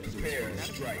yeah. Pair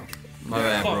strike. My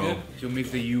bad, Fuck bro. it. You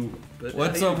missed the U. But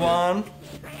What's up, Juan?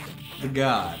 The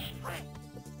God.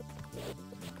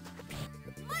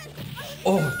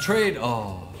 Oh, trade.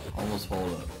 Oh, almost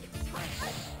hold up.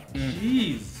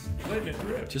 Jeez. Letting it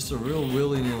rip. Just a real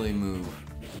willy-nilly move.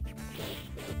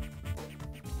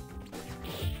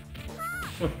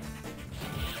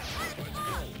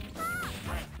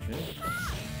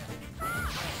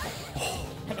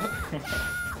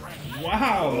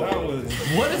 Wow, that was.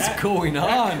 What is going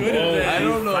on? could have been- I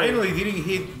don't know. Finally, didn't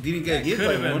get hit Could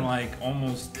by have been one. like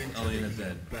almost Alina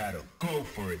dead. Battle. Go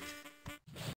for it.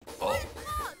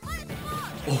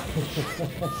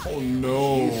 Oh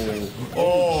no!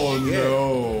 Oh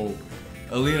no!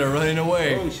 Alina running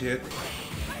away. Oh shit.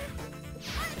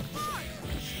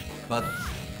 But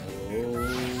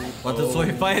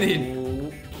Battousai fighting.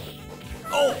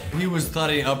 Oh, he was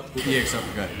thoughting up EX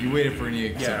uppercut. He waited for an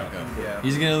EX uppercut. yeah.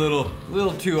 He's getting a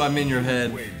little too I'm in your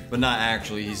head, but not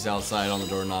actually. He's outside on the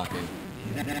door knocking.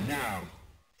 Now,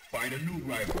 find a new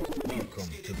rival. Welcome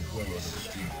to the world of the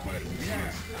street fighter.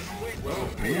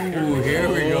 Ooh, here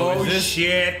we go. Oh Is this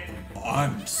shit.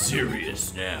 I'm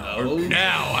serious now. Oh,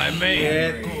 Now I'm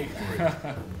angry. Go for it.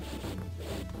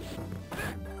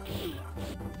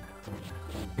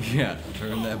 Yeah,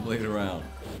 turn that blade around.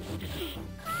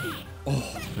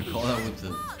 Oh, I call that with the.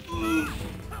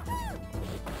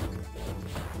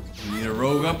 You need a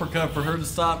rogue uppercut for her to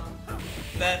stop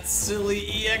that silly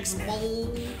EX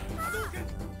bowl.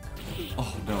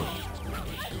 Oh no.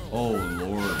 Oh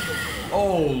lord.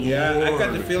 Oh lord. Yeah, I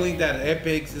got the feeling that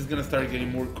Epix is gonna start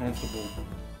getting more comfortable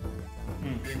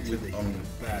with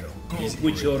Battle.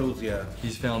 with Yoros, yeah.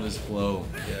 He's found his flow.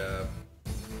 Yeah.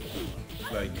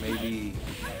 Like maybe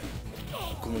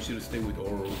como should stay with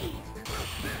Oro.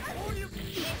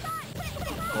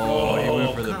 Oh, he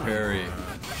went for the parry.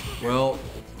 Well,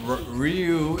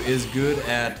 Ryu is good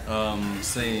at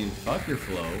saying fuck your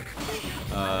flow.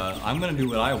 I'm gonna do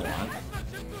what I want.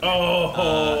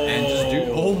 And just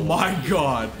do. Oh my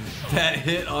god, that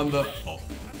hit on the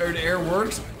air to air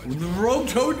works. The rogue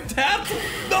toe tap.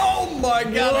 Oh my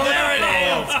god, there it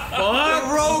is. The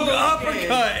rogue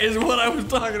uppercut is what I was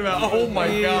talking about. Oh my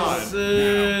god.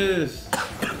 Jesus.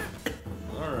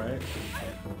 All right.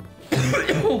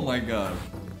 Oh my god.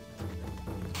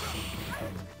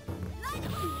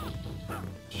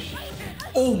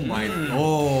 Oh my.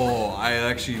 Oh, I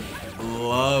actually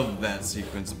love that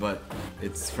sequence, but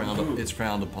it's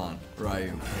frowned upon.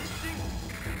 Ryu.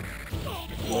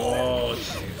 Oh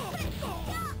shit.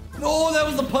 No, that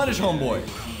was the punish, homeboy.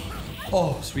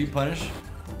 Oh, sweet punish.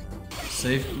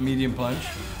 Safe medium punch.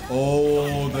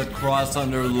 Oh, the cross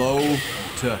under low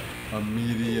to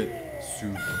immediate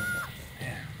super.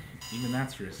 Even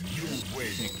that's risky.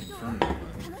 Can't confirm that,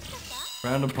 but-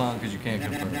 Frowned upon because you can't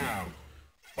confirm it. Now,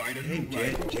 find a Hey, new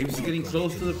rival. James is getting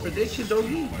close to the prediction, don't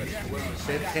he?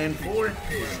 Said 10-4.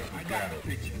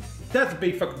 That's a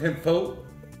big fucking 10-4.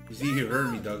 You see, you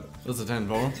heard me, Doug. What's the 10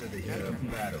 ball?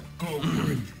 Battle. Go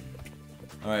for it.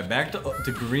 Alright, back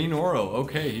to Green Oro.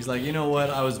 Okay, he's like, you know what?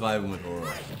 I was vibing with Oro.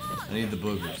 I need the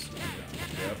boogers.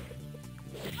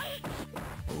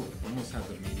 Almost had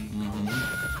the meaty.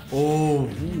 Oh,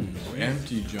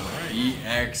 empty jump.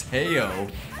 EX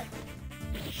Heyo.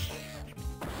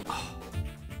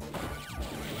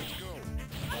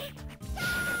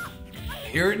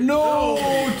 Here, no,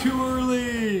 too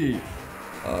early.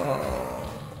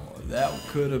 Oh, that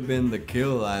could have been the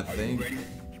kill, I think.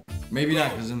 Maybe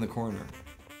not, because in the corner.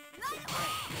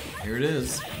 Here it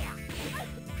is.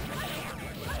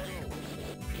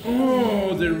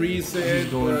 Oh, the reset.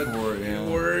 He's going but for it, yeah.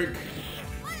 Work.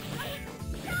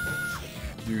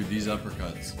 Dude, these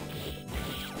uppercuts.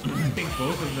 I think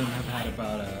both of them have had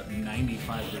about a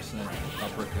 95%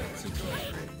 uppercut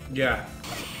success rate. Yeah.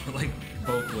 Like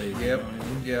both ways. Yep. You know what I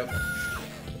mean? Yep.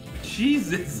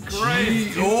 Jesus Christ.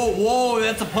 Gee, oh, whoa,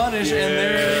 that's a punish, and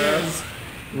there it is.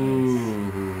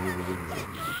 Ooh.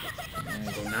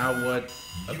 So now what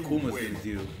Akuma's gonna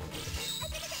do?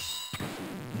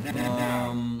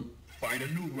 Find a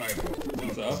new rival.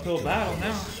 It's an uphill battle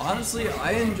now. Honestly,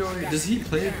 I enjoy. Does he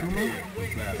play Akuma?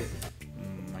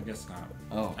 I guess not.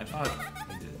 Oh. I thought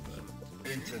he did,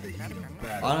 but Into the heat of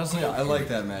battle. Honestly, I like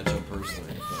that matchup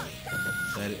personally.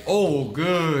 But oh,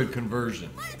 good conversion.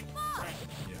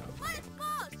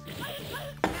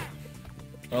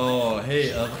 Oh,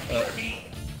 hey, authoritative.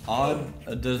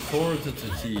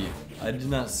 I did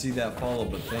not see that follow,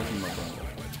 but thank you, my brother.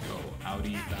 oh,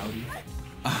 outie, outie.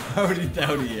 Howdy,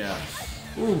 dowdy, yeah.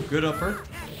 Ooh, good upper.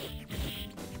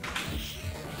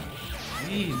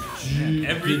 Jeez. They're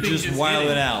Everything just wilding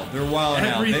hitting. out. They're wilding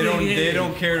out. They Everything don't. They hitting.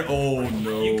 don't care. Oh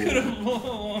no. You could have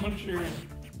launched her.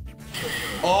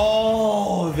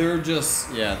 Oh, they're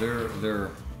just. Yeah, they're.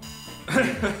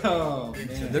 Oh,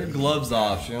 man. Their gloves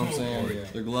off, you know what I'm saying?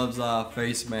 Their gloves off,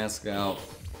 face mask out.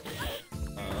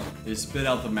 They spit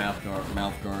out the mouth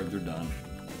guard, they're done.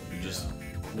 They're just.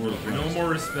 No more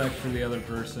respect for the other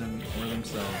person or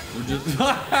themselves. We're just.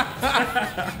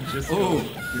 Just Oh, go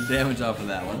good damage off of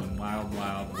that one. wild,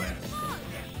 wild west.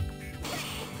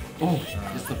 Oh,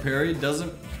 it's the parry,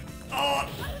 doesn't. Oh!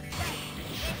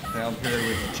 Down parry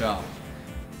with the chop.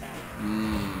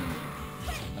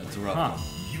 That's a rough one.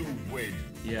 You win.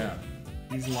 Yeah.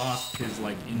 He's lost his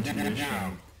like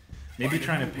intuition. Maybe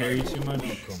trying to parry too much.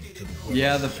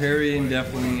 Yeah, the parrying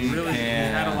definitely Really, he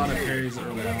can. had a lot of parries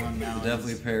early on. Now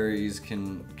Definitely parries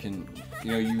can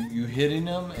you know you hitting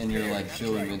them and you're like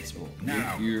feel invincible.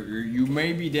 You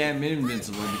may be damn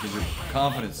invincible because your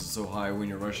confidence is so high when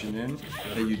you're rushing in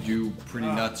that you do pretty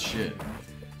nuts shit.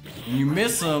 When you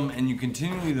miss them and you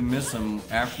continually miss them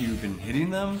after you've been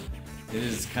hitting them, it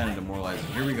is kind of demoralizing.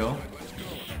 Here we go.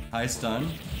 High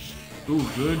stun. Ooh,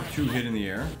 good 2 hit in the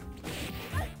air.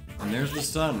 And there's the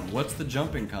stun. What's the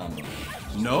jumping combo?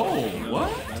 No,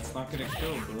 what? That's not gonna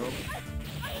kill, bro.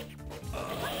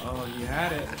 Oh, you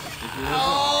had it.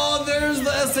 Oh, there's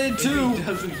the SA2. He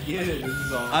doesn't get it. This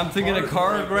is all I'm thinking a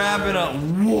card grab and a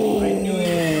whoa.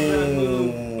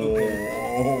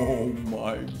 Oh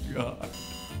my god.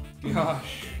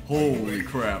 Gosh. Holy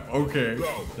crap. Okay.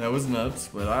 That was nuts,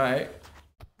 but alright.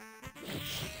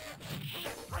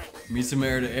 Meets him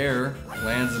air to air.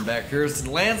 Lands in back fierce.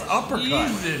 Lands uppercut.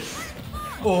 Jesus.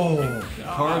 Oh.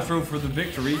 Card throw for the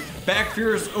victory. Back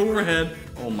fierce overhead.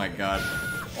 Oh my god.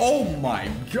 Oh my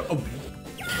god.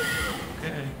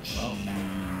 Okay. Well,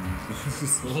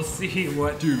 we'll see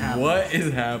what Dude, happens. what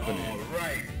is happening?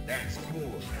 Alright, that's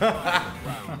cool.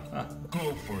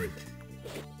 Go for it.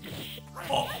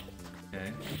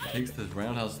 Okay. Takes the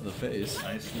roundhouse to the face.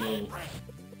 Nice little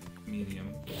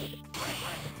medium.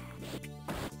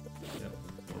 Yep.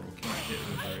 Or we can't hit it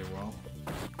very well.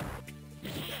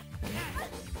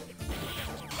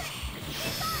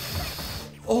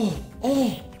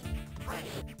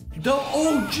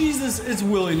 Oh, Jesus, it's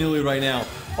willy-nilly right now.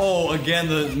 Oh, again,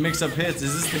 the mix-up hits.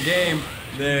 Is this the game?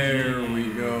 There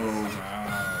we go.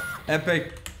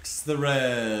 Epix the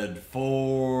red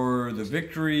for the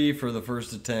victory for the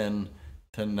first of 10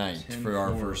 tonight for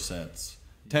our first sets.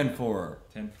 10-4.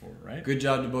 10-4, right? Good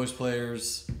job to both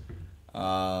players.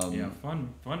 Yeah,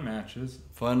 fun matches.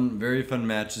 Very fun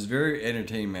matches. Very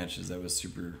entertaining matches. That was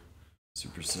super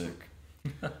sick.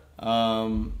 In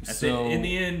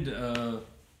the end,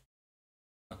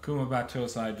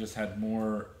 A.battousai just had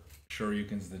more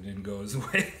shoryukens that didn't go his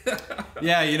way.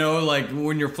 yeah, you know, like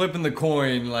when you're flipping the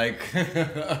coin, like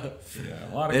A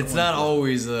lot of it's not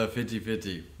always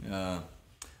 50-50.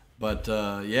 But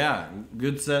yeah,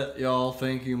 good set, y'all.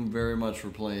 Thank you very much for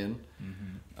playing.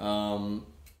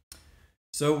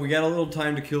 So we got a little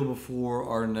time to kill before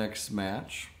our next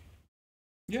match.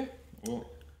 Yeah. Well,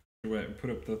 should I put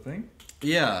up the thing?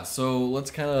 Yeah. So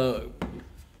let's kind of.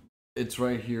 It's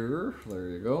right here. There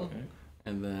you go. Okay.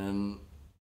 And then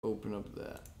open up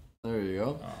that. There you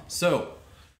go. Oh. So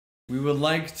we would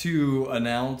like to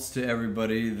announce to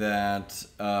everybody that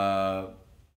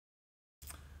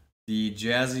the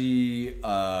Jazzy,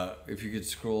 if you could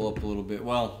scroll up a little bit.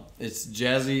 Well, it's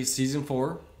Jazzy Season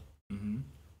 4. Mm-hmm.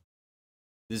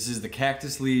 This is the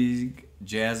Cactus League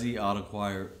Jazzy auto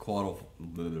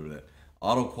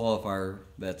qualifier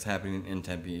that's happening in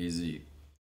Tempe, AZ.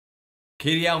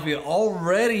 Katie Alfie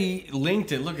already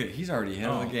linked it. Look at it. He's already ahead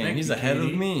of the game. He's ahead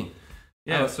of me.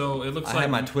 Yeah, so it looks I like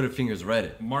had my Twitter fingers read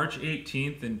it. March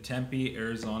 18th in Tempe,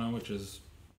 Arizona, which is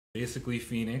basically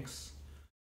Phoenix.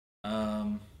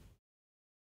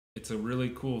 It's a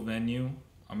really cool venue.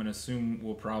 I'm going to assume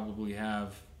we'll probably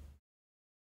have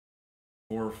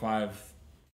 4 or 5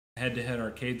 head-to-head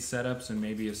arcade setups and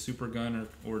maybe a super gun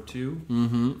or 2.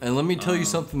 Mm-hmm. And let me tell you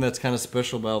something that's kind of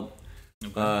special about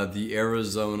the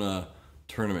Arizona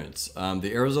tournaments.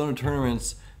 The Arizona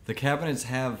tournaments, the cabinets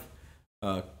have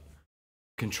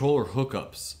controller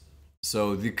hookups.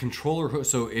 So the controller,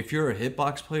 so if you're a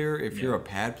hitbox player, if you're a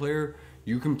pad player,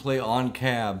 you can play on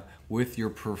cab with your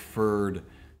preferred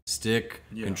stick,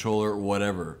 controller,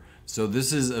 whatever. So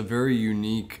this is a very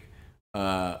unique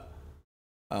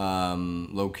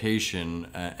location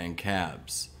and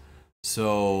cabs.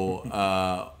 So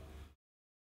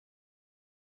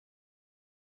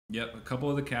Yep, a couple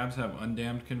of the cabs have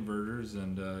undammed converters,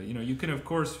 and you can of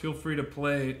course feel free to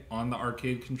play on the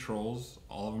arcade controls.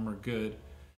 All of them are good,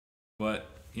 but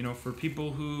for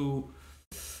people who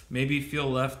maybe feel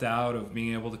left out of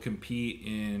being able to compete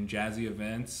in Jazzy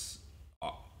events,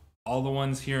 all the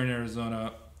ones here in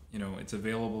Arizona, it's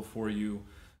available for you.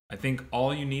 I think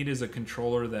all you need is a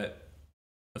controller that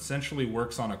essentially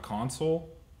works on a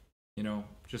console.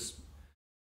 Just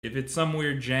if it's some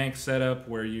weird jank setup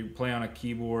where you play on a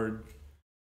keyboard,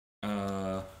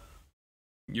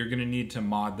 you're gonna need to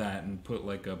mod that and put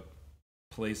like a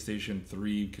PlayStation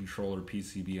 3 controller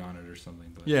PCB on it or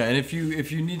something. But yeah, and if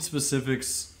you need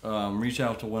specifics, reach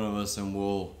out to one of us and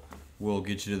we'll will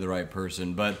get you to the right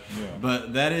person. But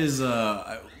that is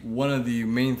one of the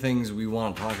main things we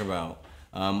want to talk about.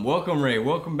 Welcome, Ray.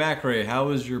 Welcome back, Ray. How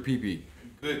was your pee-pee?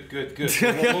 Good. What was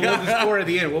the score at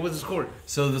the end? What was the score?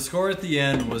 So the score at the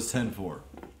end was 10-4.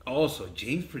 Also,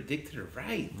 James predicted it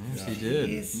right. Yes, he did.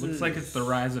 Jesus. Looks like it's the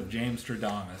rise of James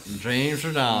Stradamus. James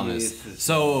Stradamus. Yes.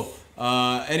 So,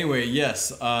 anyway,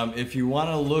 yes. If you want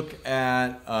to look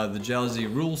at the Jealousy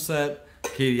rule set,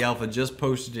 Katie Alpha just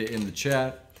posted it in the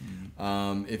chat.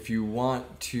 If you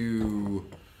want to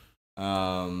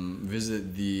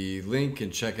visit the link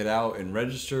and check it out and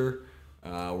register,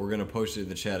 we're going to post it in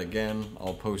the chat again.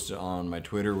 I'll post it on my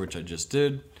Twitter, which I just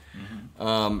did.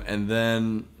 And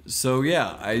then, so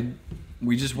yeah,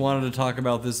 we just wanted to talk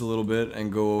about this a little bit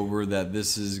and go over that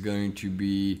this is going to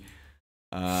be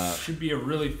should be a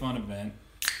really fun event.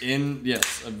 A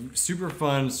super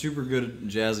fun, super good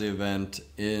jazzy event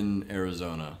in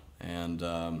Arizona. And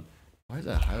why is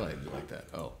that highlighted like that?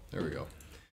 Oh, there we go.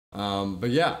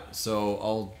 But yeah,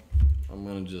 so I'm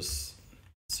gonna just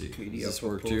see. Does this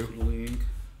work too?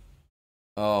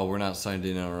 Oh, we're not signed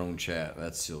in our own chat.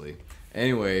 That's silly.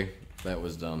 Anyway, that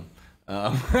was dumb.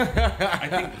 I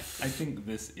think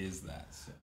this is that.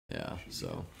 So. Yeah.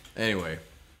 So anyway,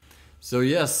 so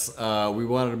yes, we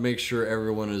wanted to make sure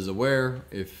everyone is aware.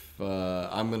 If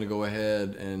I'm gonna go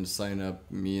ahead and sign up,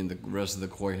 me and the rest of the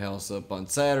Koi House up on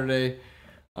Saturday.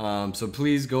 So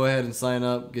please go ahead and sign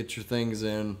up. Get your things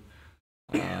in.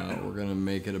 We're gonna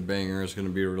make it a banger. It's gonna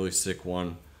be a really sick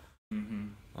one.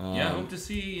 Yeah, I hope to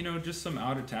see, just some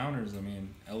out-of-towners. I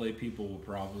mean, LA people will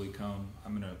probably come.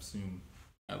 I'm going to assume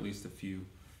at least a few.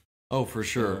 Oh, for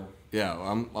sure. So, yeah,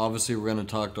 obviously we're going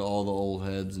to talk to all the old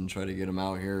heads and try to get them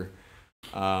out here.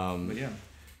 But yeah,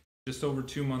 just over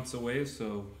 2 months away,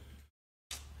 so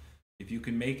if you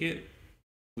can make it,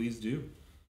 please do.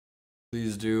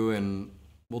 Please do, and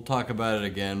we'll talk about it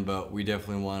again, but we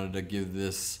definitely wanted to give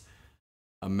this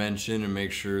a mention and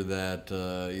make sure that,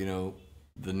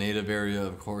 the native area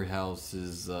of Koi House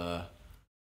is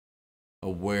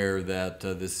aware that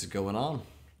this is going on.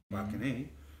 Fucking A.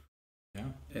 Yeah.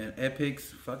 And Epix,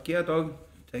 fuck yeah, dog.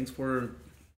 Thanks for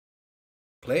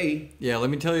play. Yeah, let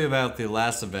me tell you about the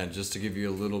last event, just to give you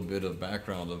a little bit of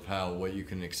background of what you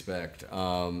can expect.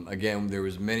 Again, there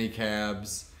was many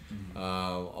cabs,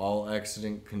 all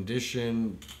accident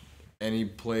condition. Any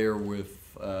player with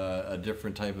a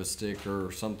different type of stick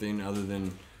or something other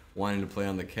than wanting to play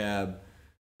on the cab,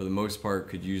 for the most part,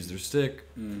 could use their stick.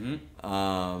 We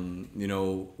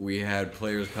had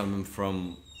players coming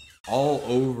from all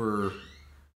over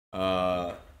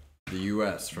the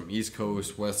U.S., from East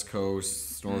Coast, West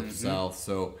Coast, North to South.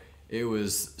 So it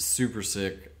was super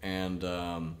sick, and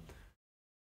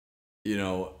we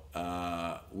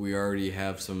already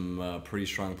have some pretty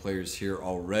strong players here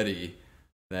already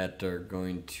that are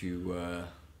going to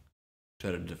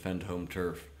try to defend home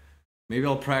turf. Maybe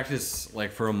I'll practice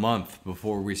for a month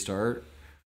before we start.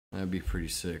 That'd be pretty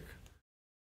sick.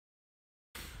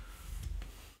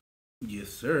 Yes,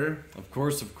 sir. Of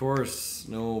course.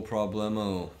 No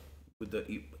problemo. With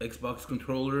the Xbox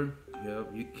controller, yeah,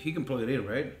 he can plug it in,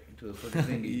 right? Into the fucking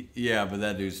thing. Yeah, but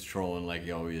that dude's trolling like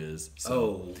he always is.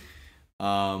 So.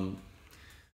 Oh.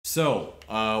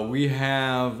 We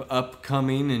have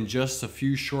upcoming in just a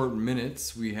few short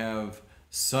minutes. We have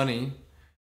Sunny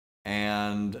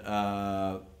and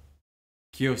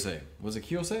Key0ske. Was it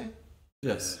Key0ske?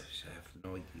 Yes. I have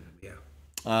no idea.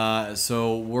 Yeah.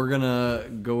 So we're gonna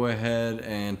go ahead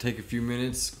and take a few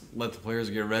minutes, let the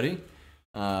players get ready,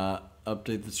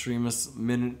 update the stream a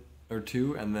minute or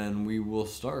two, and then we will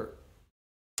start.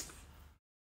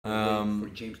 Wait for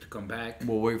James to come back.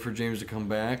 We'll wait for James to come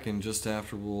back, and just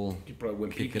after we'll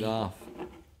kick it off.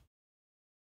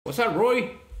 What's up,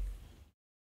 Roy?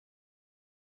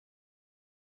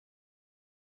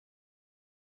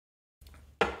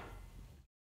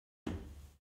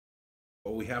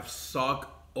 Oh, we have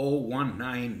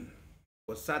Sock019.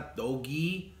 What's that,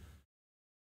 doggy?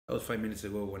 That was 5 minutes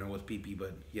ago when I was PP,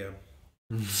 but yeah.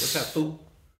 What's that, fool?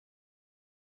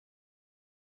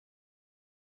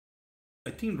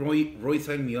 I think Roy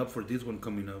signed me up for this one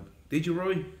coming up. Did you,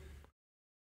 Roy?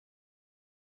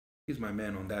 He's my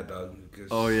man on that, dog.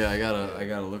 Oh yeah, I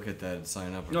gotta look at that and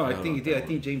sign up. No, I think he did. I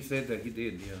think James said that he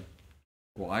did. Yeah.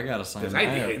 Well, I gotta sign. Because I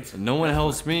did. No one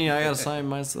helps me. I gotta sign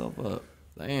myself up.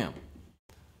 Damn.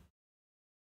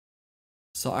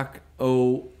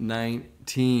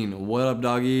 Sock019. What up,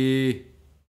 doggy?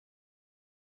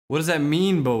 What does that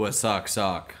mean, Boa Sock?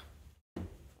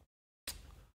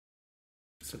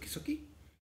 Suki?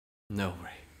 No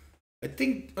way. I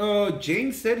think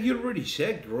James said he already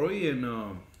checked, Roy,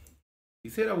 and he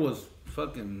said I was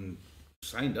fucking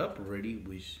signed up already,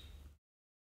 which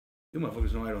You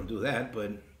motherfuckers know I don't do that,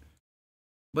 but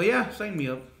yeah, sign me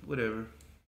up. Whatever.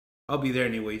 I'll be there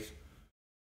anyways.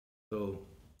 So,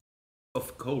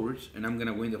 of course, and I'm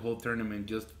gonna win the whole tournament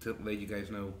just to let you guys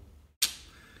know.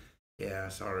 Yeah,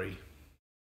 sorry.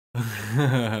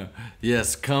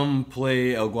 Yes, come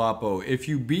play El Guapo. If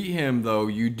you beat him, though,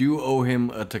 you do owe him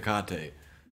a Tecate.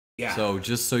 Yeah. So,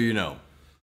 just so you know.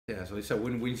 Yeah, so it's a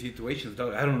win-win situation.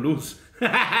 Dog. I don't lose.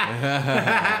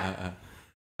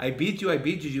 I beat you,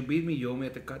 you beat me, you owe me a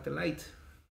Tecate Light.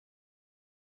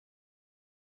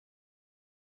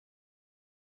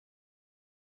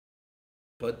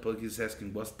 But is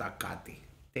asking, what's Tecate?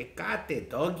 Tecate,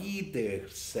 doggy, the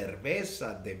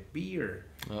cerveza, the beer.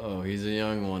 Uh-oh, he's a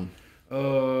young one.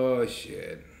 Oh,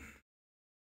 shit.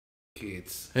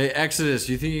 Kids. Hey, Exodus,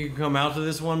 you think you can come out to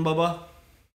this one, Bubba?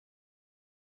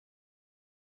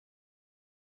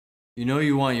 You know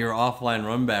you want your offline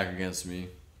run back against me.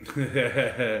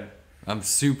 I'm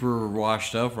super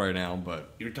washed up right now,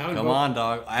 but You're talking come about on,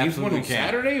 dog. I absolutely on can.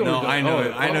 Saturday or no, the- I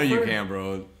know you offer? can,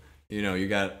 bro. You know you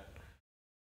got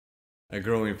a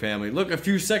growing family. Look, a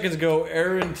few seconds ago,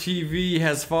 Aaron TV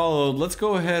has followed. Let's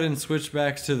go ahead and switch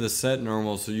back to the set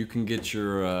normal so you can get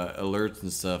your alerts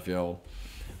and stuff, yo.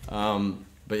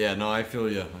 But yeah, no, I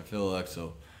feel you. I feel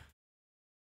Alexo.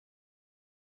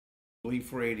 Wait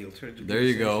for 80. I'll turn to There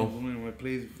you go. My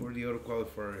place before the auto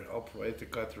qualifier. I'll provide the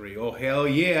cutlery. Oh, hell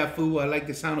yeah, fool. I like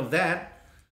the sound of that.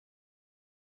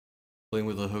 Playing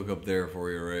with a hookup there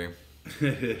for you, Ray.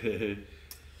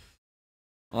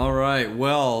 All right,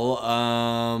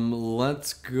 well,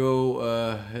 let's go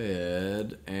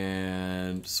ahead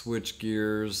and switch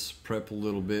gears, prep a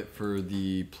little bit for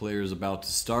the players about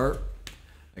to start.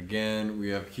 Again, we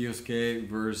have Key0ske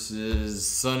versus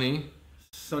Sunny.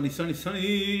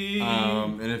 Sunny.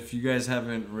 And if you guys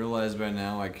haven't realized by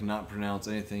now, I cannot pronounce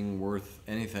anything worth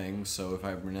anything, so if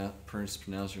I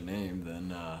pronounce your name,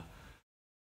 then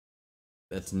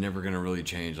that's never gonna really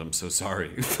change. I'm so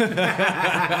sorry.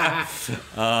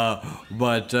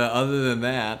 But other than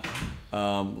that,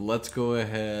 let's go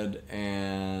ahead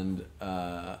and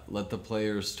let the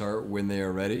players start when they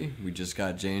are ready. We just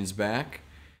got James back,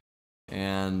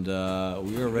 and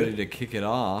we are ready to kick it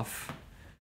off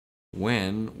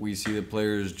when we see the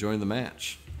players join the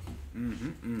match. You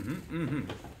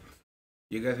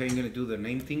guys ain't gonna do the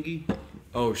name thingy?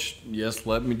 Oh, yes,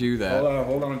 let me do that.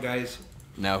 Hold on, guys.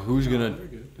 Now, who's gonna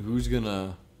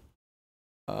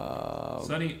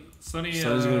Sunny's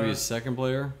gonna be a second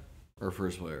player or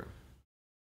first player?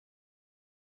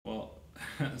 Well,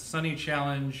 Sunny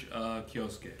challenge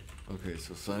Key0ske. Okay,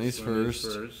 so Sunny's first,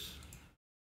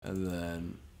 and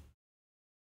then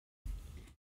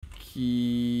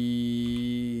Key.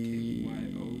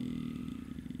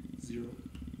 Zero.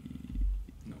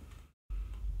 No.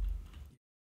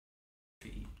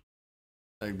 K.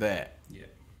 Like that. Yeah.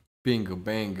 Bingo,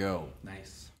 bango.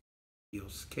 Nice.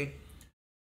 Key0ske,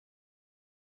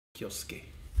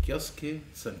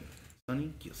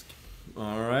 Sunny, Key0ske.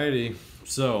 Alrighty,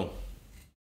 so.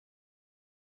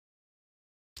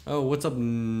 Oh, what's up,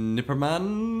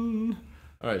 Nipperman?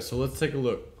 Alright, so let's take a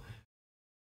look.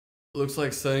 Looks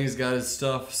like Sunny's got his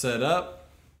stuff set up.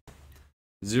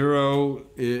 0,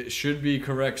 it should be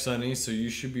correct, Sunny, so you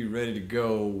should be ready to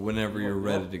go whenever you're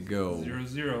ready to go.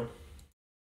 0-0.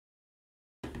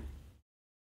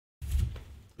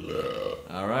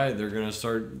 Alright, they're gonna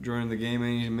start joining the game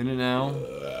any minute now.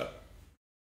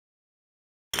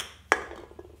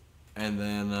 And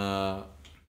then,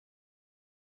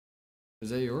 is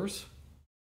that yours?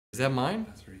 Is that mine?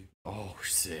 That's right. Oh,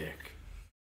 sick.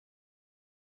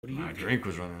 What do you My drink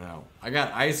was running out. I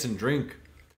got ice and drink.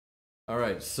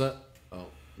 Alright, so... Oh,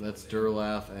 that's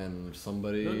Durlath and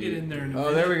somebody... They'll get in there in a Oh,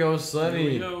 minute. there we go, There Sunny.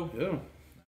 we go. Yeah.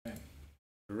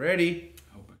 Ready?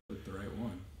 I hope I clicked the right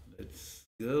one. Let's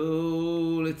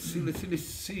go. Let's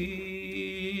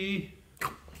see.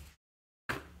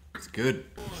 It's good.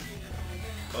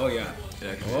 Oh, yeah.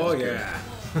 Yeah, Oh, yeah.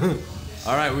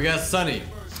 Alright, we got Sunny.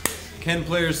 Ken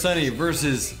player Sunny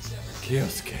versus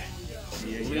Key0ske.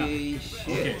 Holy shit.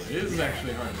 Okay, this is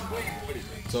actually hard.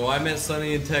 So I met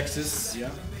Sunny in Texas. Yeah.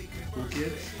 Cool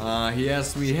kid. He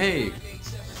asked me, hey,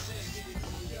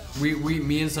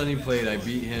 me and Sunny played. I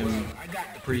beat him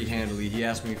pretty handily. He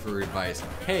asked me for advice.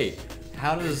 Hey,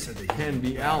 how does Ken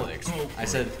beat Alex? I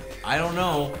said, I don't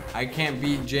know. I can't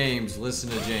beat James. Listen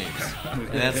to James. And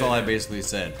that's all I basically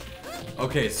said.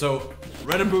 Okay, so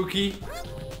Red Ibuki,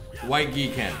 White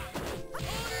Gi Ken.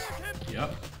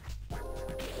 Yep.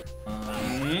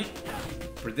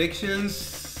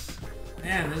 Predictions.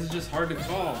 Man, this is just hard to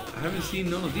call. I haven't seen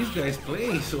none of these guys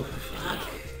play, so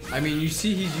fuck. I mean, you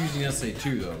see he's using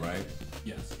SA2 though, right?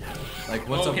 Yes. Like,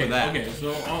 what's up with that? Okay,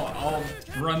 so I'll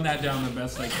run that down the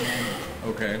best I can.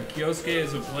 Okay. Key0ske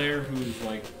is a player who is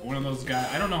like one of those guys.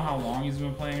 I don't know how long he's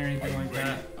been playing or anything like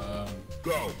that.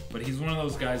 But he's one of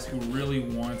those guys who really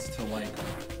wants to like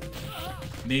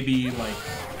maybe like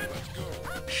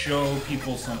show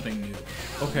people something new.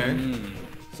 Okay.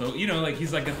 So, you know, like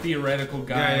he's like a theoretical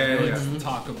guy who likes to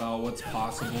talk about what's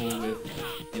possible with,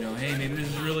 you know, hey, maybe this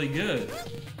is really good.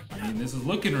 I mean, this is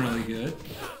looking really good.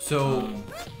 So,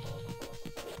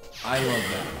 I love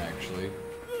that, actually.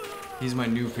 He's my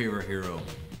new favorite hero.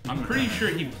 I'm pretty sure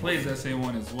he plays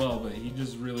SA1 as well, but he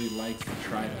just really likes to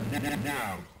try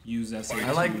to use SA2.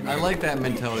 I like that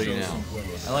mentality now.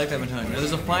 I like that mentality. Now,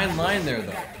 there's a fine line there,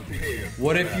 though.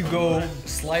 What if you go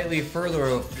slightly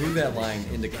further through that line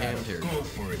into cam tier?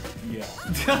 Yeah.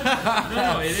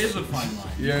 No, it is a fine line.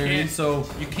 You know what I mean? So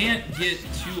you can't get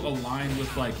too aligned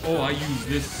with like, oh, I use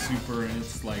this super and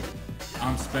it's like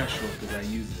I'm special because I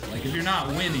use it. Like if you're not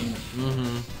winning,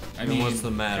 I mean, then what's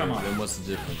the matter? come on. Then what's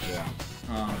the difference? Yeah.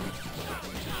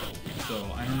 So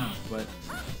I don't know, but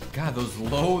God, those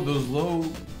low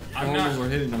I'm not- were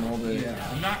hitting them all day. yeah,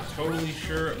 I'm not totally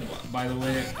sure. By the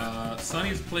way,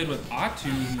 Sonny's played with Atu,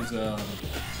 who's a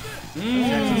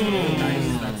Texas little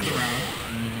nice. That's the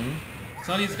round.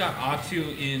 Sonny's got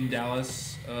Atu in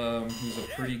Dallas, who's a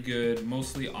pretty good,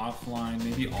 mostly offline,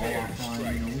 maybe all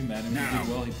offline. You know, we met him. He did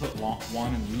well. He put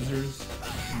Juan in losers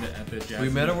at the Jazz. We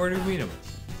met him. Where did we meet him?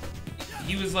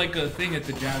 He was like a thing at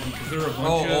the Jazz because there were a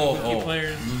bunch of rookie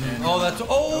players. And,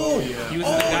 He was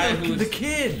the guy who was the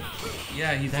kid.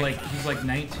 Yeah, he's like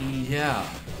 19. Yeah.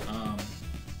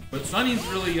 But Sonny's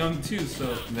really young too,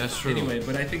 so That's true. Anyway,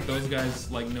 but I think those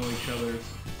guys like know each other.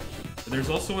 There's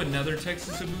also another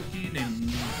Texas Ibuki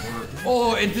named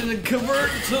Oh, it didn't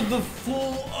convert to the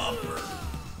full upper.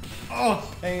 Oh,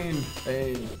 pain.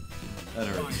 That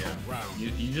hurts.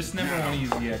 You just never want to use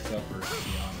the X upper, to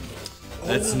be honest.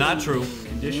 That's not true.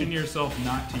 Condition yourself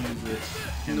not to use it.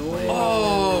 And play.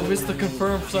 Oh, missed the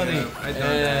confirm, Sonny. I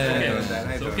done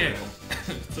that. It's okay.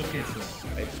 It's okay, son.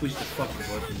 I pushed the fuck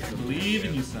button. I believe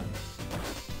in you, son.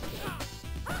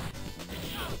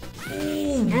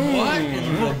 Ooh, what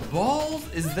in the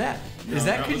balls is that? Is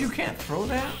that that because you was- can't throw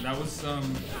that? That was no.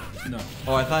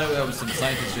 Oh, I thought that was some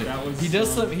scientist shit. That was He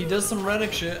does some- some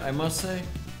Reddick shit, I must say.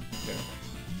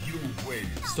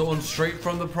 Stolen straight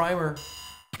from the primer.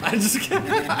 I'm just kidding.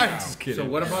 I'm just kidding. So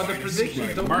what about the predictions?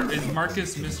 Is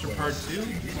Marcus Mr. Part 2?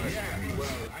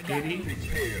 KD?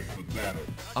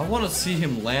 I want to see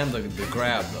him land the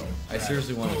grab though. I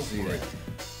seriously want to see that.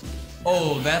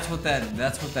 Oh, that's what that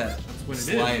what it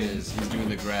slide is. He's doing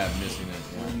the grab, missing it.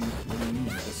 What do you mean?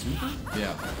 The super?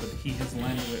 Yeah. But he has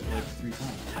landed it like 3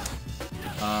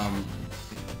 times.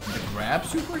 The grab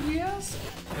super he has?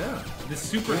 Yeah. The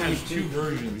super has 2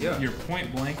 versions. Yeah. Your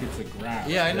point blank, it's a grab.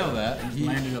 Yeah, I know that. He's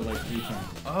landed it like 3 times.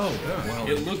 Oh, well.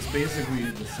 It looks basically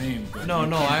the same. But No, you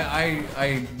no,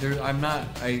 can't- I'm not,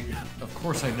 of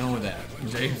course I know that,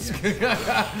 James.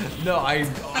 No, I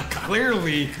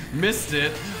clearly missed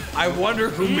it. I wonder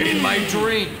who made my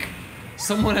drink.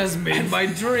 Someone has made my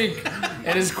drink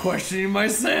and is questioning my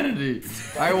sanity.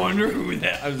 I wonder who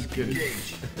that, I'm just kidding.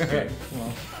 Okay,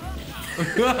 well.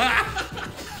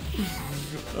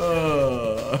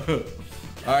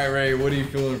 Alright, Ray, what are you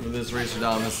feeling for this Racer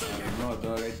Domus? No,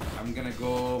 dog. I'm gonna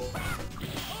go. I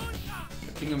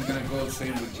think I'm gonna go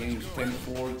same with James.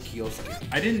 10-4 Key0ske.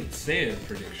 I didn't say a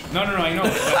prediction. No, I know.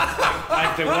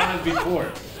 Like the one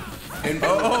before.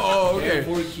 Okay.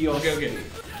 10-4 Key0ske. Okay.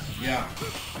 Yeah.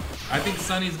 I think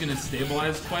Sonny's gonna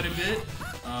stabilize quite a bit,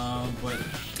 but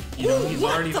you know he's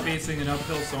already facing an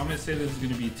uphill, so I'm gonna say this is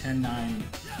gonna be 10-9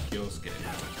 Key0ske.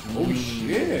 Oh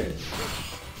shit.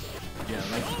 Yeah,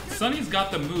 like Sonny's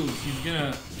got the moves. He's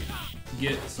gonna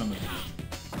get some of these.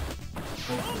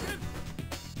 Hopefully.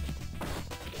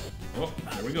 Oh,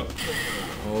 there we go.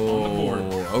 On the board.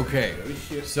 Okay.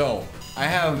 So, I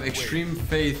have extreme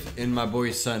faith in my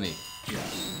boy Sonny.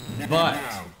 Yeah. But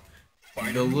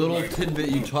the little tidbit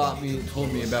you told me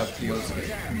about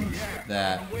Key0ske,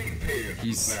 that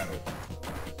he's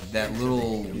that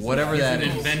little whatever He's that an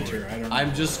is. inventor. I don't know.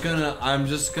 I'm just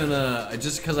gonna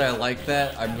just because I like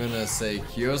that, I'm gonna say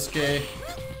Key0ske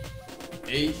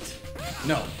 8.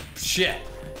 No, shit.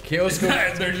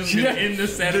 Key0ske. They're just gonna end the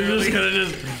set early.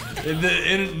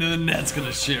 The net's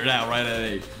gonna shit it out right at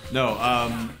 8. No,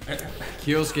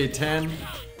 Key0ske 10,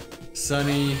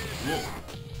 Sonny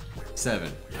 7.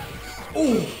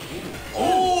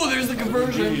 Oh, there's the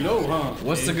conversion. Low, huh?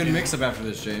 What's the good mix-up after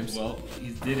this, James? Well, he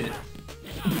did it.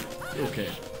 Okay.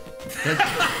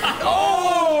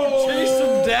 Oh! Chased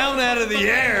him down out of the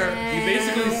air. He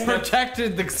basically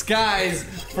Protected the skies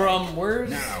from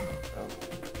where's?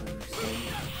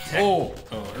 Oh!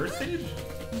 Earth Stage?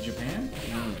 In Japan?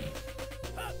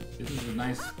 This is a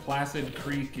nice placid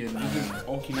creek in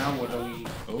Okinawa, doggy.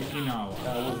 Okinawa.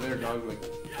 I was there, dog, like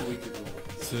 2 weeks ago.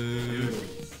 Dude, Sick.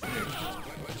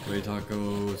 sick. Great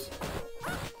tacos.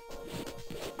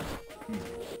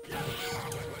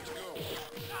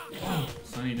 Oh,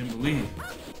 Sonny didn't believe.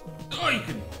 Oh, you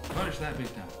can punish that big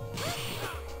time.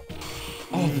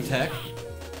 Oh, the tech.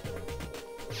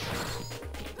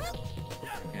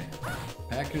 Okay.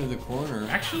 Back into the corner.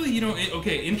 Actually, you know,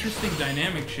 okay, interesting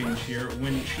dynamic change here.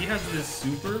 When she has this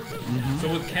super, so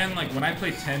with Ken, like when I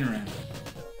play Tenren,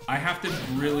 I have to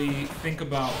really think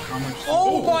about how much.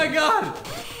 Oh my god!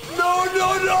 No,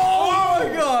 no, no! Oh my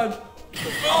god!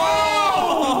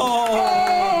 Oh!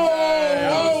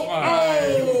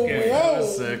 That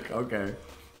was Sick, okay.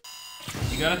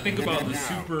 You gotta think about the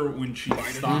super when she's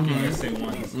stalking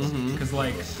SA1s. Because,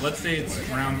 like, let's say it's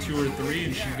round 2 or 3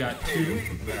 and she's got 2.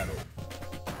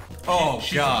 Oh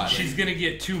god. She's gonna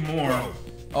get 2 more.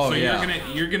 Oh so yeah.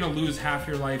 you're gonna lose half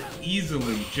your life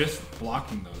easily just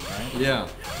blocking those, right? Yeah.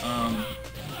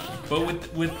 But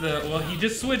with the he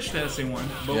just switched to SA1,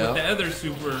 but with the other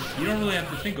super, you don't really have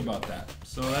to think about that.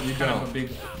 So that's kind of a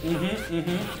big.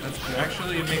 That's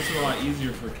actually it makes it a lot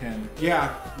easier for Ken.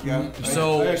 Yeah.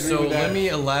 So let me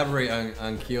elaborate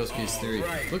on Key0ske's theory.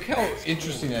 Look how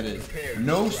interesting that is.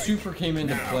 No super came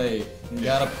into play,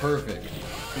 got a perfect.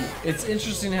 It's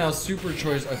interesting how super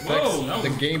choice affects the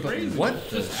gameplay. What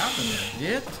just happened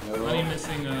there? Shit? Money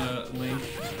missing a link.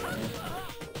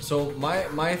 So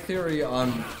my theory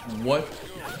on what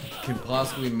can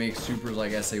possibly make supers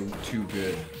like SA2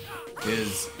 good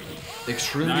is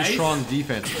extremely strong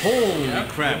defense. Holy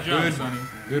crap! Good, job, Sonny.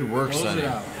 Good work, Close Sonny. it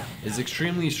out. Is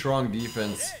extremely strong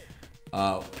defense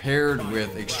paired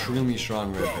with extremely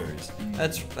strong red berries.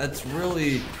 That's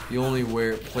really the only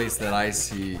place that I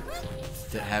see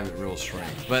to have it real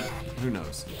strength. But who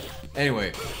knows?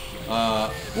 Anyway,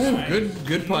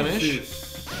 good punish.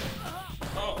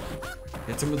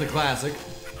 Hits him with the classic.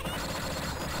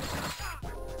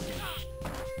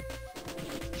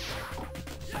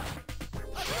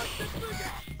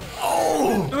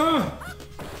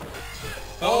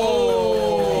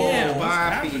 Oh! Yeah,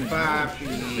 Boppy.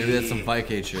 Maybe that's some fight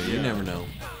cage shit. You never know.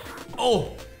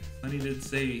 Oh! Sonny did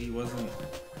say he wasn't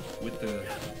with the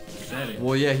setting.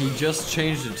 Well, yeah, he just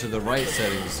changed it to the right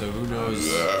settings, so who knows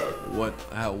what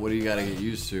do you gotta get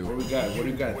used to? What do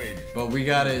you got? But we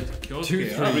got it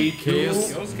 2-3.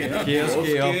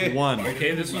 Key0ske up 1.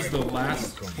 Okay, this was the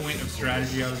last point of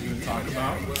strategy I was going to talk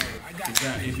about. Is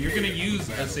that if you're going to use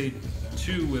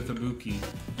SA2 with Ibuki,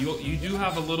 you do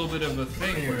have a little bit of a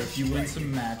thing where if you win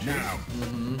some matches,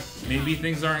 maybe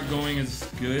things aren't going as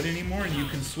good anymore, and you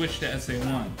can switch to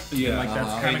SA1. Yeah, like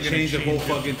that's kind of going to change the whole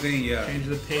fucking thing. Yeah, change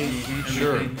the pace.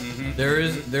 Sure.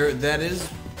 That is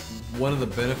one of the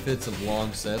benefits of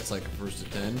long sets, like 1st to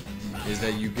 10, is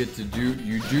that you get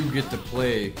to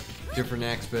play different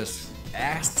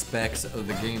aspects of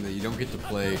the game that you don't get to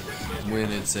play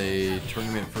when it's a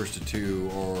tournament 1st to 2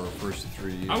 or 1st to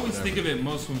 3. I always think of it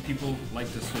most when people like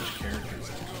to switch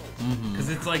characters. Because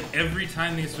it's like every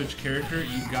time they switch character,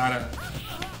 you gotta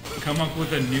come up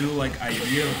with a new like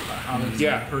idea of how this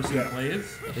person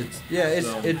plays.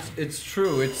 It's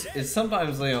true. It's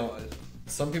sometimes, you know,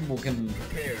 some people can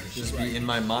just be in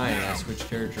my mind. I switch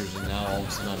characters and now all of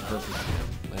a sudden I'm perfect.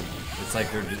 Like, it's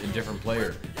like they're a different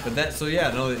player. But that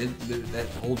that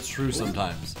holds true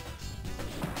sometimes.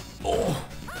 Oh,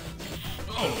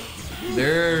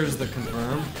 there's the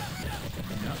confirm.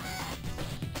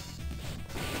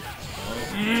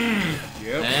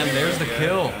 Yep. And there's the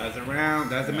kill. That's a round.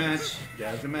 That's a match.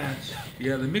 That's a match.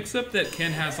 Yeah, the mix-up that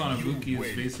Ken has on Ibuki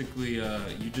is basically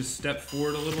you just step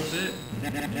forward a little bit.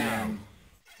 And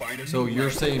So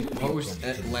you're saying post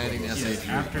at landing SA2?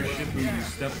 after shipping, you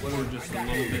step forward just a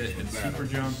little bit and super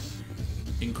jump.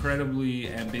 Incredibly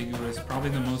ambiguous,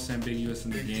 probably the most ambiguous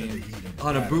in the game.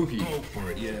 On Ibuki.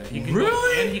 Yeah, he can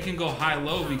Really? and he can go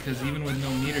high-low because even with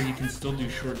no meter, he can still do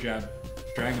short jab,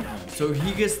 dragon punch. So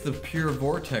he gets the pure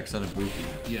vortex on Ibuki.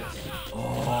 Yes.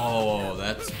 Oh,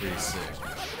 that's pretty sick.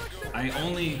 I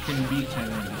only can beat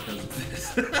Tenren because of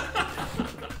this.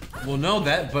 Well, no,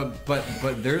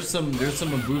 but there's some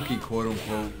Ibuki quote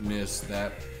unquote-ness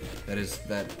that is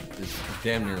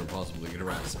damn near impossible to get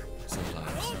around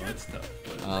sometimes. So that's tough.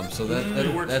 So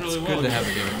it works that's really good well. to have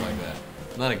a gimmick like that.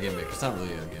 Not a gimmick. It's not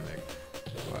really a gimmick.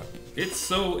 But It's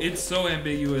so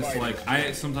ambiguous. Like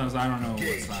sometimes I don't know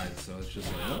what side, so it's just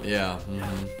like oh. yeah.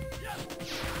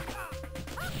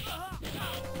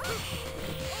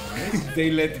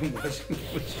 They let them watch.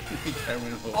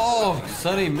 Oh,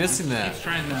 Sonny missing that. He's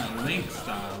trying that Link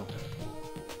style.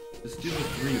 Just do the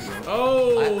 3, bro.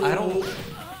 Oh! I don't.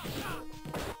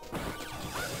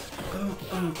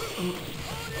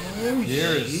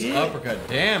 Here's uppercut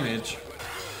damage.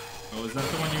 Oh, is that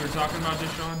the one you were talking about,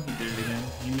 Deshaun? He did it again.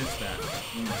 He missed that.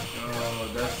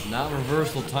 Oh, that's... Not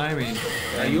reversal timing.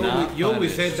 Yeah, you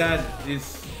always said that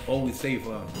it's always safe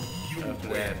after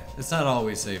that. It's not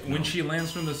always safe. When no. she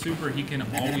lands from the super, he can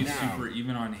always super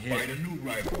even on hit.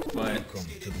 But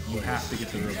you have to get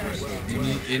the reversal.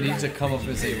 It needs to come up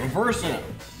as a reversal.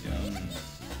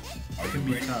 It can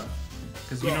be tough.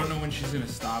 Because you don't know when she's going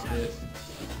to stop it.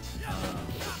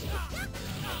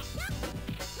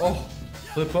 Oh,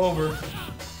 flip over.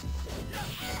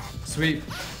 Sweep.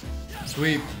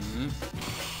 Sweep.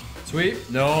 Sweep.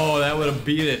 No, that would have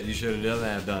beat it. You should have done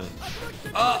that. Done it.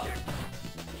 Oh.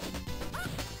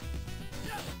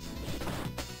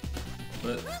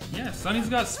 But yeah, Sonny's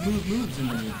got smooth moves in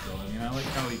the neutral. I mean, I like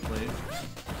how he plays.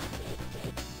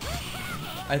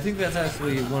 I think that's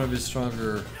actually one of his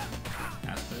stronger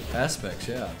aspects,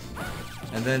 yeah.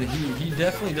 And then he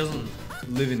definitely doesn't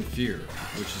live in fear,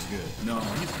 which is good. No,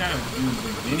 he's kind of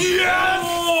doing Yes!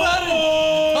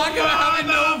 Oh! Talk about having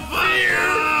no fear!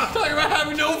 Talk about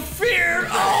having no fear!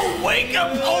 Oh, wake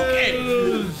up! Okay!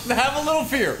 Have a little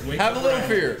fear. Have a little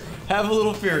fear. Have a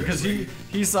little fear, because he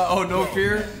saw, oh, no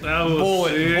fear?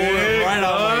 Bullet right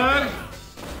out of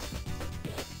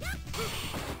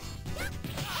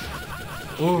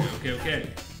my Ooh. Okay.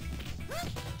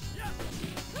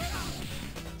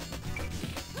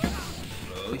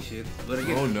 Oh shit.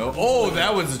 Oh no. Oh,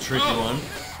 that was a tricky one.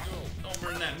 Don't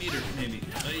burn that meter, maybe.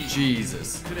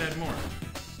 Jesus. Could add more.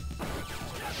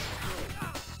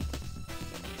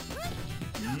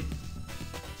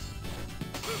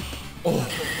 Oh.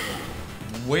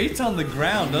 Waits on the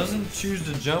ground, doesn't choose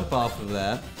to jump off of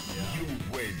that.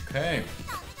 Okay.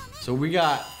 So we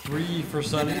got 3 for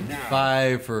Sonny,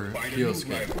 5 for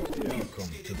Key0ske.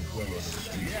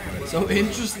 So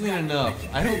interestingly enough,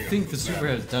 I don't think the super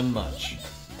has done much.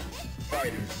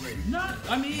 Not,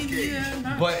 I mean, yeah.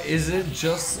 Not. But is it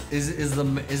just is it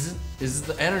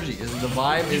the energy? Is it the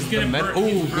vibe? Is it the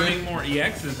he's burning more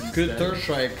EXs instead. Good third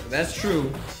strike. That's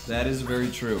true. That is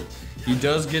very true. He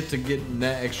does get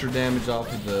that extra damage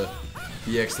off of the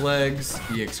EX legs,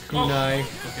 EX kunai.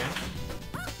 Okay.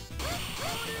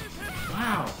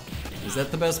 Wow. Is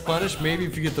that the best punish? Maybe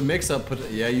if you get the mix-up,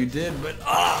 yeah, you did, but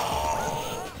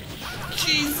oh,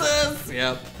 Jesus!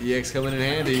 Yep, EX coming in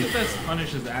handy. The best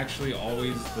punish is actually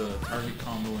always the target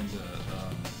combo into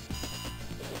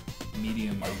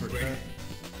medium uppercut.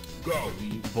 Go.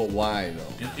 But why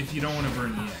though? If you don't want to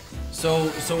burn EX.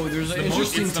 So there's an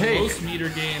interesting it's take. The most meter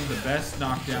gain, the best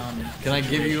knockdown. Can I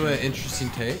give you an interesting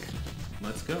take?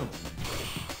 Let's go.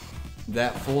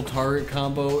 That full target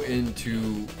combo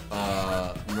into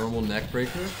normal neck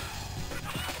breaker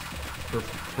for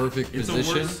perfect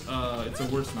position. It's a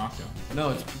worse knockdown.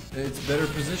 No, it's better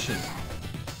position.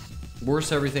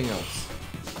 Worse everything else.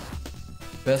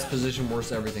 Best position,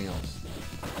 worse everything else.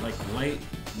 Like light,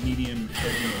 medium,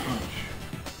 heavy punch.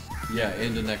 Yeah,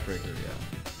 into neck breaker. Yeah.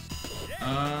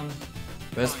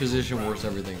 Best position, worse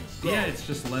everything else. Yeah, it's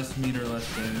just less meter, less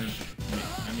damage.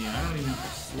 I mean, I don't even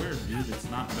swear, dude. It's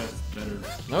not better.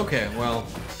 Okay, well.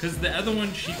 Because the other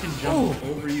one, she can jump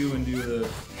over you and do the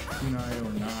kunai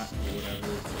or not or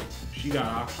whatever. It's like, she got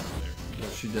options there.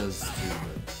 Well, she does too,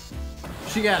 but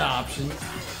she got options.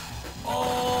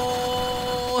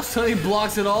 Oh, Sonny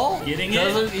blocks it all.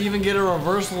 Doesn't even get a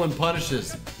reversal and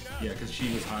punishes. Yeah, because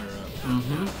she was higher up.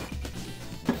 Mm-hmm.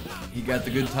 He got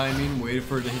the good timing, waited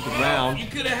for it to hit the ground. You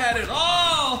could have had it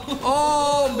all!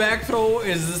 Oh, back throw.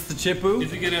 Is this the Chippu?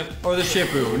 Is it gonna... Or the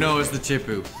Chippu? No, it's the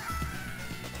Chippu.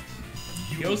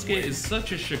 Key0ske is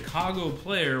such a Chicago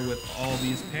player with all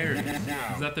these pairs.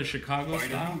 Is that the Chicago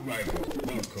style?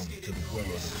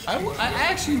 I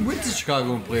actually went to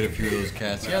Chicago and played a few of those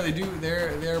cats. Yeah, they do.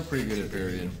 They're pretty good at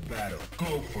parodying.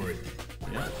 Go for it.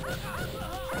 Yeah.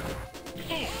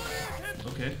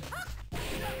 Okay.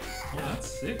 Oh,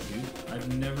 that's sick, dude. I've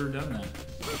never done that.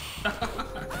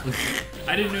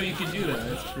 I didn't know you could do that.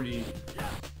 That's pretty...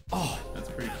 Oh, that's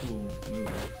a pretty cool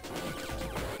move.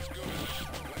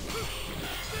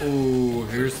 Oh,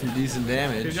 here's some decent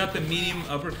damage. You got the medium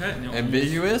uppercut. And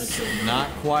ambiguous? Not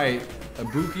quite.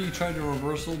 Ibuki tried to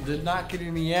reversal, did not get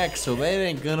any X, so that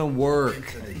ain't gonna work.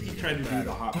 He tried to do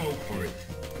the hop. Go for it.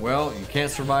 Well, you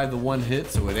can't survive the one hit,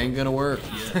 so it ain't gonna work.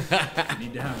 Yes. You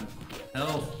need to have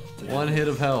health. One hit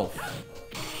of health.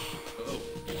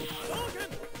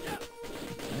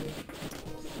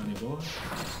 Sonny boy.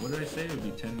 What did I say? It would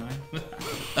be 10-9?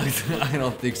 I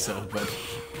don't think so, but...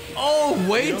 Oh,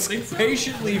 waits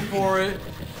patiently for it.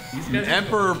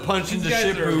 Emperor punch into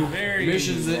Shippu,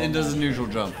 missions it, and does a neutral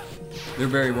jump. They're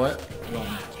very what? Well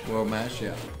matched. Well matched,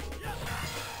 yeah.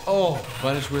 Oh,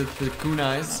 punish with the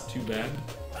kunais. Too bad.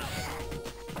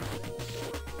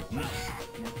 More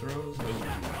throws.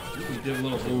 Ooh, we did a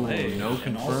little delay. No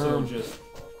and also confirm. just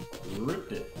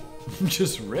ripped it.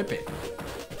 Just rip it.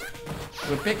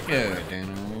 Whip it good. I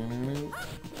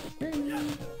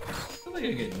feel like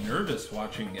I get nervous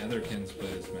watching Etherkins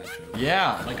play this matchup.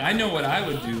 Yeah. Like, I know what I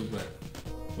would do, but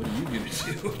what are you gonna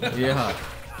do? Yeah.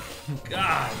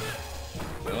 God.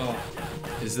 Oh.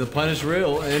 Is the punish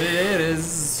real? And it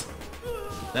is.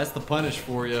 That's the punish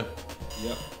for you.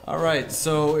 Yep. All right.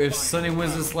 So if Sunny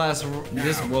wins this last,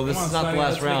 this is not the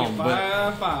last round, but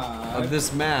of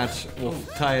this match, we'll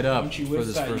tie it up for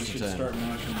this first attempt.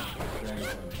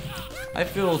 I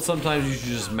feel sometimes you should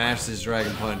just mash this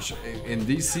Dragon Punch in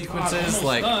these sequences,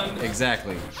 like done.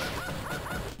 exactly.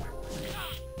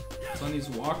 Sunny's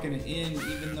walking it in,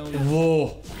 even though.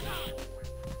 Whoa.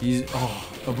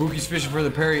 Ibuki's fishing for the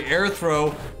parry. Air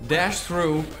throw, dash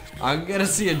through. I'm gonna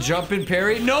see a jump in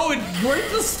parry. No, it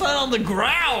breaks the stun on the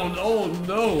ground. Oh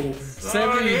no.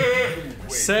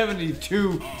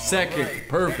 72 second.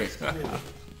 Perfect.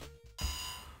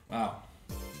 Wow.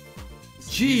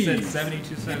 Jeez. You said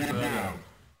 72 seconds.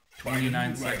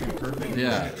 29 second perfect.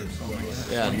 Yeah. Or something like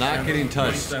that. Yeah, not getting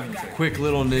touched. 27 seconds. Quick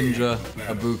little ninja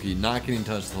Ibuki, not getting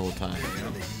touched the whole time.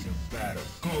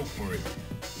 Go for it.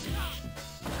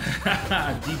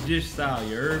 Deep dish style,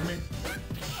 you heard me?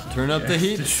 Turn up the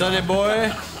heat, Sunny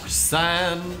boy.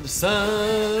 Sunny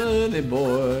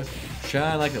boy.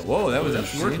 Shine like a. Whoa, that was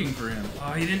That's interesting. working for him.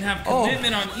 Oh, he didn't have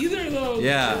commitment on either of those.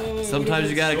 Yeah, Oh, sometimes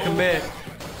you gotta commit.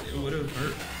 It would have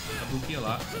hurt Ibuki a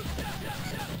lot.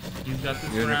 He's got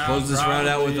this You're gonna round. close this round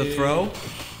out with a throw.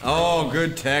 Oh,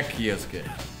 good tech, Key0ske.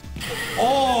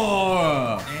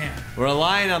 Oh! Man.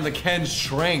 Relying on the Ken's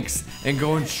strengths and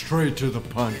going straight to the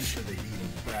punch.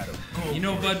 You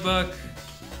know, Budbuck,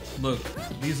 look,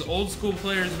 these old school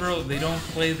players, bro, they don't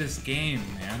play this game,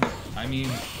 man. I mean,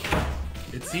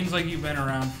 it seems like you've been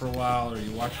around for a while or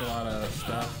you watch a lot of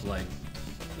stuff. Like,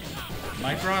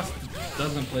 Mike Ross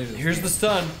doesn't play this Here's game. the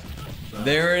stun.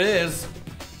 There it is.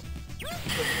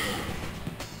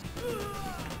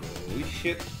 Holy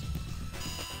shit.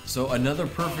 So another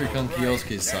perfect on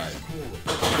Key0ske's side.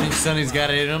 I think Sunny's got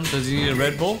it in him. Does he need a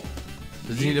Red Bull?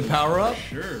 Does he need a power up?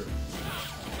 Sure.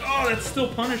 Oh, that's still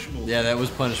punishable. Yeah, that was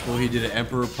punishable. He did an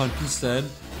Emperor Punch instead.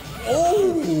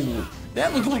 Oh!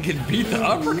 That looked like it beat the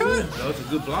uppercut? That was a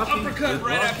good blocking. Uppercut Good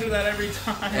right blocking. after that every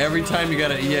time. Every time you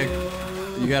gotta EX,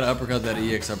 you gotta uppercut that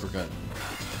EX uppercut.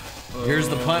 Here's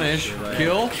the punish.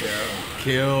 Kill.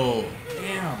 Kill.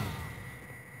 Damn.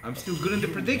 I'm still good in the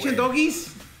prediction,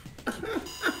 doggies.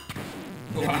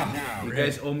 Wow. You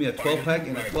guys owe me a 12-pack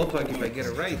and a 12-pack if I get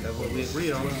it right. That's what we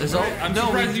agreed on. I'm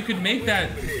surprised you could make that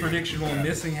prediction while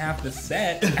missing half the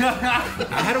set.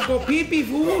 I had to go pee-pee,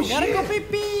 fool. Gotta Shit. go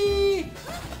pee-pee.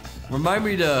 Remind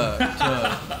me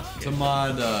to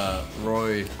mod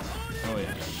Roy. Oh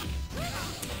yeah.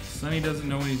 Sunny doesn't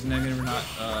know when he's negative or not.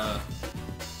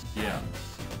 Yeah.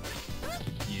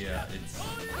 Yeah,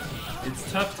 it's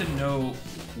tough to know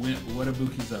what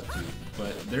Ibuki's up to,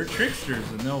 but they're tricksters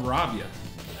and they'll rob you.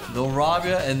 They'll rob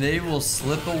you and they will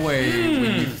slip away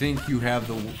when you think you have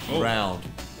the round.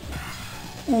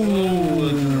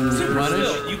 Ooh. Super Punish?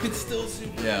 still. You could still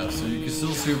super. Yeah, so you can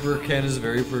still super. Ken is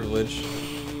very privileged.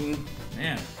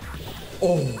 Man.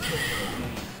 Oh.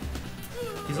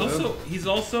 He's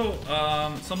also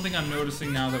something I'm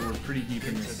noticing now that we're pretty deep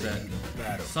in this set.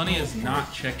 Sunny is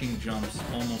not checking jumps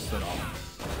almost at all.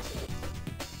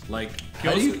 Like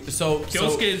How do you,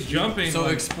 Key0ske is jumping. So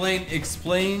like,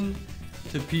 explain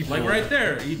to people. like right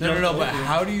there. He No, jumped but over.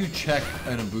 how do you check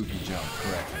an Ibuki jump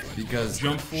correctly? Because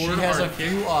Jump forward, she has a hard kick.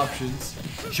 few options.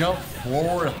 Jump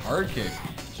forward, hard kick.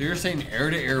 So you're saying air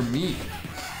to air meet.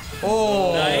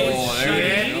 Oh, Nice,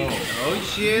 there you Sunny. go. Oh,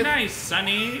 shit. Nice,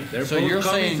 Sunny. They're So both you're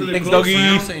coming saying, to the thanks, close doggy.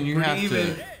 round. You're saying you Pretty have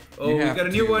even. to. Oh, you we have got a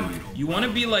new to- one. You want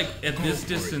to be like at this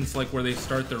distance, like where they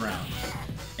start the round.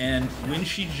 And when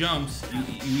she jumps, you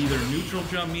either neutral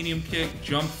jump, medium kick,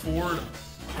 jump forward,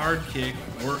 hard kick,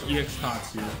 or EX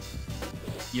Tatsu.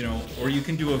 You know, or you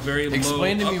can do a very low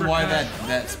Explain to me why uppercut.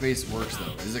 that space works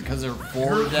though. Is it because her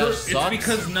forward dash It's sucks?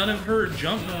 because none of her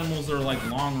jump normals are like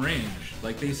long range.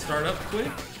 Like they start up quick,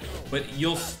 but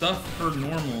you'll stuff her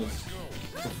normals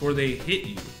before they hit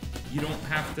you. You don't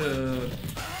have to.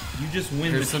 You just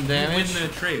win. Here's some damage. You win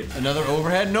the trade. Another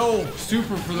overhead? No!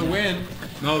 Super for the win.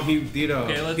 No, he did a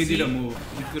Okay, let's he did see. a move.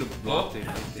 He could have blocked it.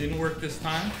 Didn't work this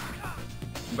time.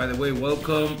 By the way,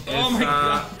 welcome Oh my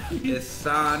God.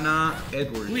 Esana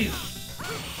Edwards. Please,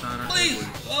 Esana please.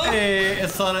 Edwards. Oh, Hey,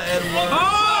 Asana Edwards.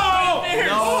 oh there's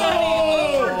No.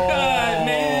 Sunny uppercut,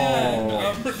 man.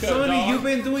 Sonny, you've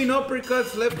been doing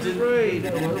uppercuts left and right.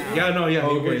 Yeah, no, yeah.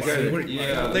 Okay,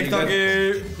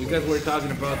 You guys were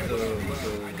talking about the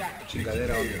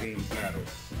chingadera on the game.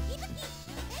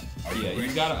 Yeah,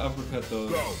 you gotta uppercut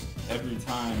those every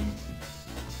time.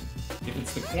 If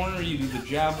it's the corner, you do the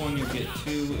jab one, you'll get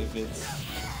 2. If it's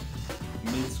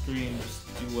mid-screen, just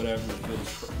do whatever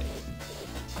feels right.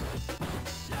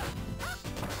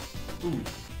 Ooh.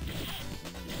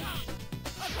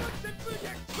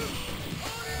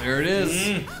 There it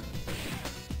is.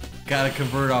 Gotta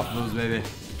convert off those, baby.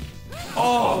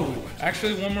 Oh!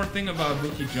 Actually, one more thing about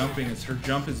Ibuki jumping is her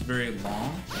jump is very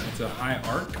long. It's a high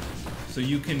arc, so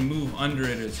you can move under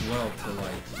it as well to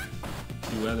like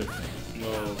do other things.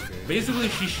 Oh, okay. Basically,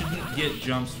 she shouldn't get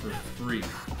jumps for free.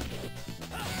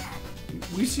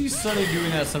 We see Sonny doing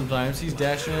that sometimes. He's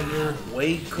dashing under.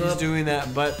 Wake up. He's doing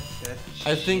that, but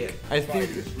I think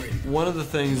one of the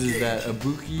things is that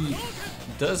Ibuki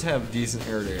does have decent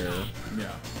air to air.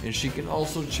 Yeah. And she can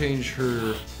also change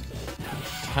her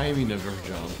timing of her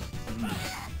jump.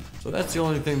 So that's the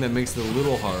only thing that makes it a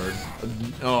little hard.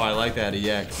 Oh, I like that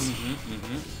EX.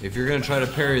 If you're gonna try to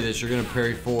parry this, you're gonna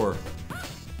parry 4.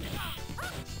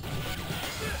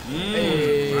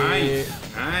 Hey.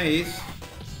 Nice.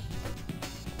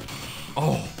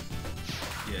 Oh.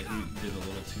 Yeah, he did a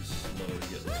little too slow to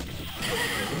get like.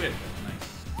 Nice.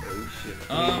 Oh shit.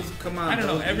 Come on. I don't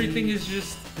know. Everything is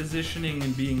just positioning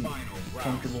and being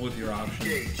comfortable with your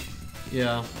options.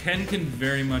 Yeah. Ken can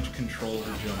very much control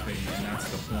her jumping, and that's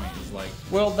the point. Is like,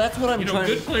 well, that's what I'm trying.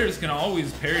 Good players can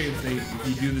always parry if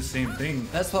you do the same thing.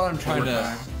 That's what I'm trying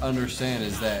to understand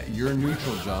is that your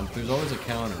neutral jump, there's always a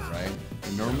counter, right?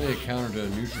 And normally a counter to a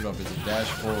neutral jump is a dash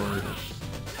forward,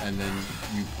 and then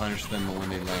you punish them when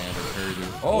they land or parry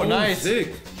them. Oh, nice!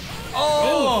 Sick!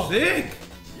 Oh, sick!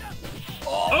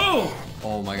 Oh!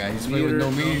 Oh my god, he's playing with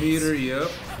no meter. Yep.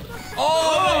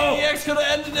 Oh, the EX could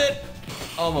have ended it.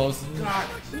 Almost. God.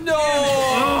 No!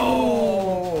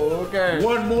 Oh, okay.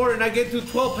 One more and I get to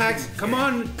 12 packs. Come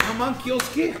on,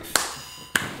 Key0ske.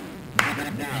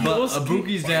 But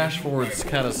Ibuki's dash forwards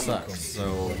kind of sucks,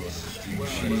 so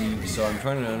I'm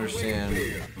trying to understand,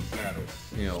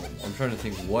 you know, I'm trying to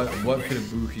think what could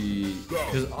Ibuki,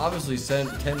 because obviously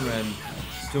Tenren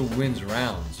still wins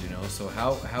rounds, you know, so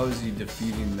how is he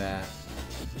defeating that?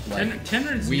 Like,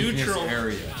 Tenren's neutral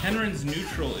area. Tenren's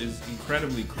neutral is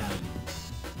incredibly clean.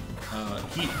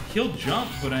 He'll jump,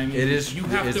 but I mean, you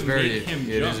have to make him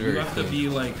jump. You have to be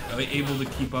like able to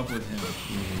keep up with him.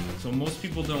 So most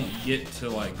people don't get to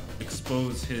like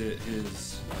expose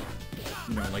his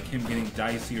you know, like him getting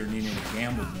dicey or needing to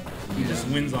gamble more. He just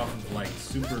wins off of like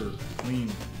super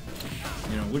clean.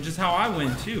 You know, which is how I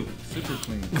win too. Super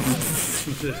clean.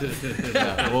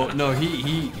 Yeah, well, no,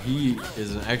 he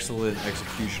is an excellent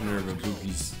executioner of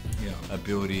Ibuki's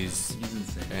abilities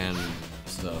and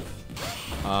stuff.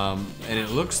 And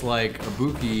it looks like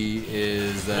Ibuki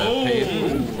is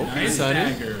okay,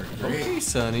 Sonny. Okay,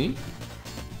 Sonny.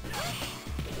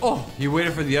 Oh, he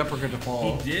waited for the uppercut to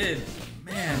fall. He did.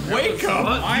 Man, wake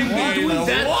up! I'm doing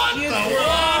that. What the?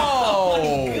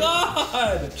 Oh my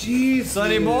god! Jeez,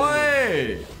 Sonny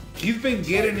boy! He's been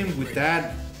getting him with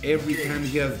that every time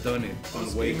he has done it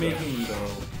on Wake Up.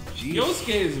 Key0ske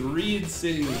is Reed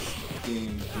City's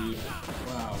game, dude.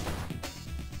 Wow.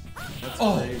 That's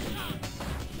crazy.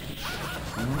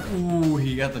 Ooh,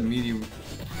 he got the medium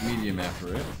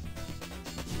after it.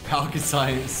 Pocket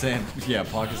San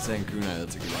Kunai,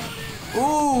 that's a good one.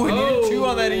 Ooh, he needed 2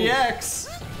 on that EX.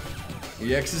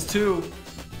 EX is 2.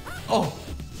 Oh.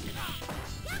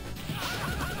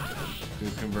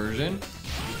 Good conversion.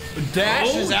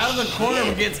 Dashes out of the corner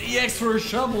and gets EX for his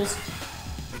shovels.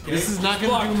 Okay. This is not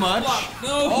going to do much.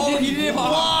 No, he didn't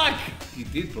block. He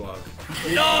did block.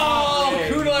 No!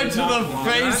 Kunai to the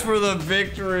face for the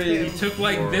victory. He took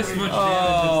like this much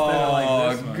damage instead of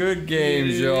like this much. Good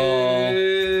games, y'all.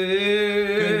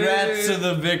 Congrats to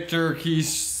the victor,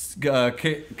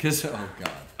 Key0ske. Oh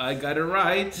god. I got it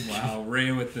right. Wow,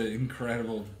 Ray with the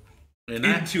incredible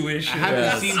intuition. I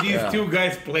haven't seen these 2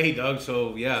 guys play, Doug,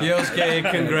 so yeah.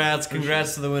 Key0ske,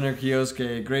 congrats to the winner,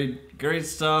 Key0ske. Great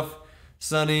stuff.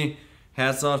 Sonny,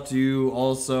 hats off to you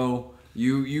also.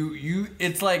 You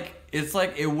it's like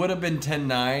it would have been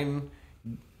 10-9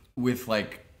 with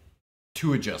like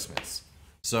 2 adjustments.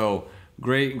 So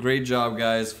great job,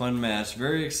 guys. Fun match.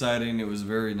 Very exciting. It was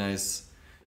very nice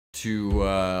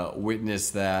to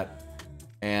witness that.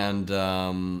 And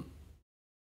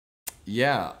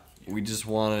yeah, we just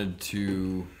wanted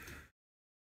to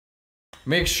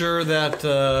make sure that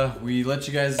we let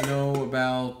you guys know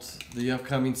about the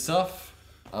upcoming stuff.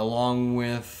 along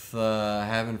with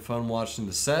having fun watching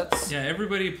the sets. Yeah,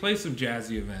 everybody play some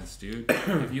jazzy events, dude.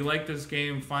 If you like this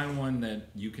game, find one that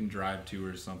you can drive to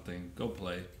or something. Go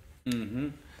play. Mm-hmm.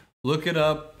 Look it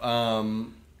up.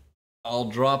 I'll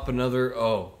drop another.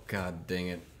 Oh, god dang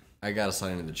it. I gotta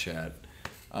sign in the chat.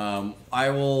 I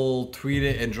will tweet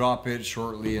it and drop it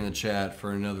shortly in the chat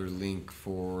for another link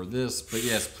for this. But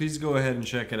yes, please go ahead and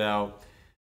check it out.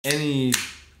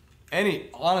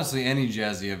 Honestly, any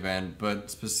jazzy event,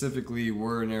 but specifically,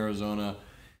 we're in Arizona.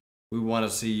 We want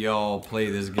to see y'all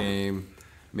play this game.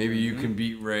 Maybe you can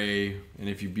beat Ray, and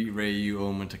if you beat Ray, you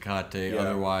owe him a Tecate. Yeah.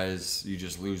 Otherwise, you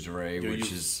just lose to Ray,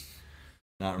 which is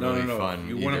not No, really no, no. fun.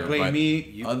 You want to either, play but me?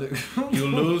 You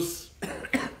lose.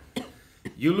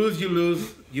 You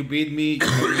lose. You beat me. You beat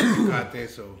Tecate,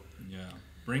 so. Yeah.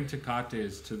 Bring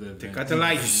Tecates to the event. Tecate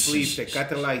lights, please.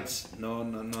 Tecate lights. No,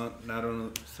 not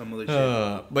on some other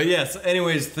shit. But yes,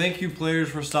 anyways, thank you, players,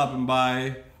 for stopping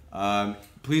by.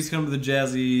 Please come to the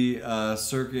Jazzy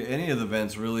circuit, any of the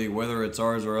events, really, whether it's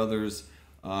ours or others.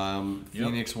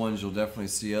 Phoenix ones, you'll definitely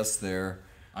see us there.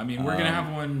 I mean, we're going to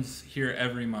have ones here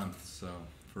every month, so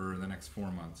for the next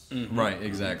 4 months. Mm-hmm. Right,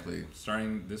 exactly.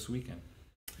 Starting this weekend.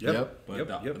 Yep. But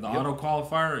the auto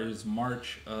qualifier is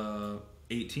March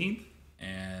 18th,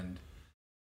 and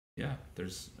yeah,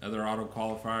 there's other auto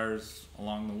qualifiers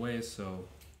along the way, so.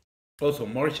 Also,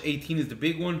 March 18 is the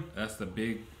big one. That's the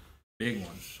big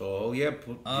one. So yeah,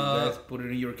 you guys put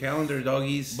it in your calendar,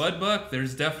 doggies. Bud Buck,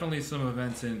 there's definitely some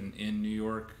events in New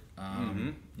York.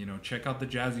 You know, check out the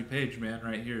Jazzy page, man,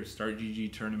 right here. Start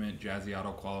GG tournament, Jazzy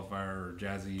auto qualifier, or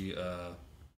Jazzy.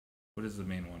 What is the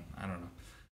main one? I don't know,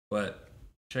 but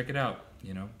check it out.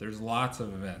 You know, there's lots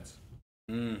of events.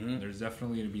 There's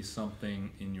definitely going to be something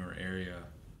in your area.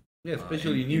 Yeah,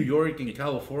 especially New York and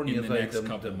California in is the like next the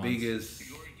couple months. biggest,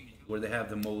 where they have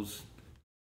the most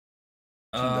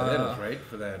chingaderos, right?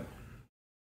 For that.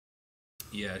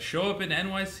 Yeah, show up in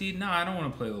NYC. No, I don't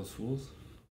want to play those fools.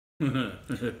 They're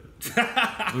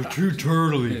too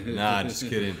turtly. Nah, just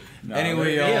kidding. No,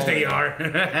 anyway, y'all. Yes, they are.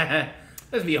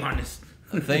 Let's be honest.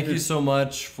 Thank you so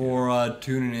much for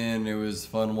tuning in. It was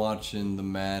fun watching the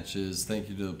matches. Thank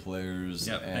you to the players.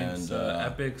 Yep, and thanks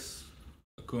Epix,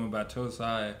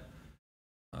 A.battousai,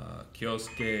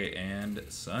 Key0ske, and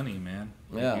Sunny, man.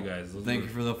 Thank you guys. Thank you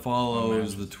for the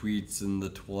follows, the tweets, and the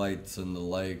twilights, and the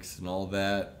likes, and all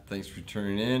that. Thanks for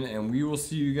tuning in, and we will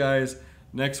see you guys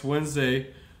next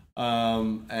Wednesday.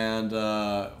 Follow.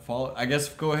 I guess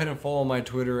go ahead and follow my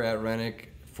Twitter at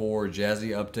Rennick for Jazzy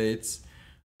updates.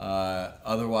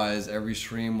 Otherwise, every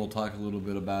stream we'll talk a little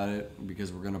bit about it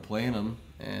because we're gonna play in them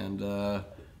and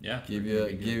give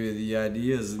you the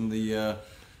ideas and the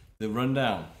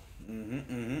rundown.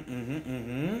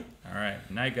 All right,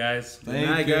 night guys. Good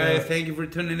night, guys. Thank you for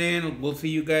tuning in. We'll see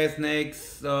you guys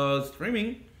next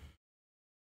streaming.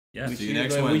 Yeah, see you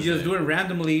next Wednesday. We just do it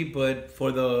randomly, but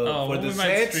for the we might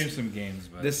sets, stream some games.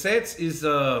 But the sets is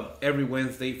every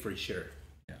Wednesday for sure.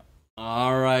 Yeah.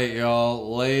 All right,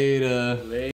 y'all.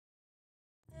 Later.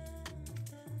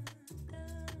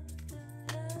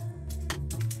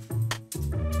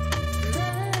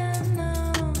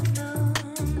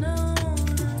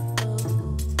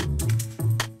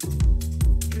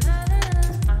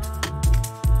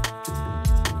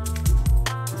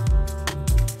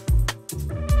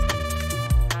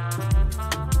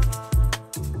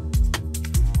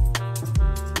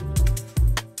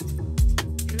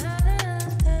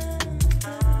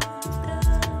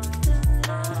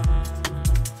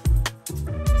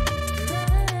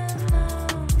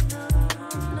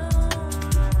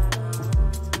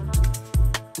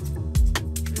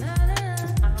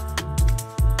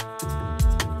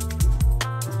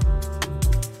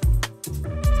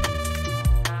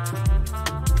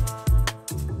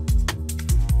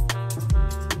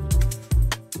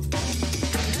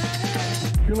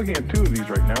 You're looking at two of these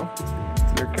right now.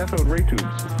 They're cathode ray tubes.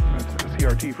 That's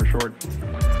CRT for short.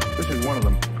 This is one of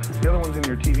them. The other one's in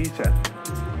your TV set.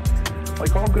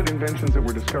 Like all good inventions that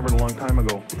were discovered a long time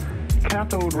ago,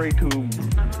 cathode ray tube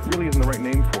really isn't the right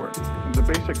name for it. The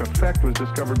basic effect was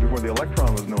discovered before the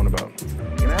electron was known about.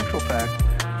 In actual fact,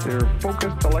 they're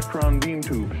focused electron beam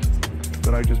tubes.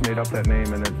 But I just made up that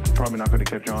name and it's probably not going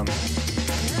to catch on.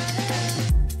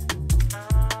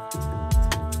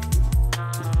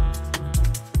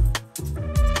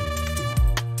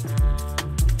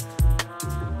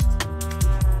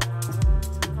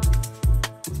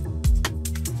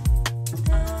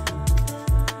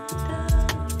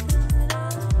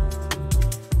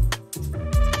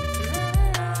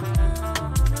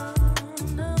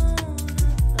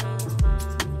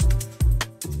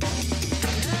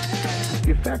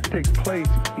 The effect takes place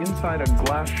inside a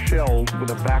glass shell with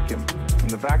a vacuum. And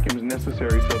the vacuum is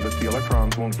necessary so that the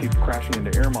electrons won't keep crashing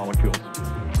into air molecules.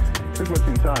 Here's what's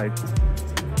inside.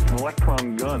 An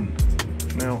electron gun.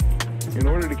 Now, in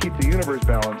order to keep the universe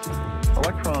balanced,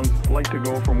 electrons like to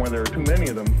go from where there are too many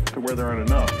of them to where there aren't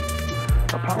enough.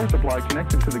 A power supply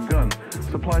connected to the gun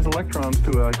supplies electrons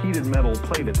to a heated metal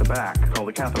plate at the back called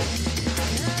the cathode.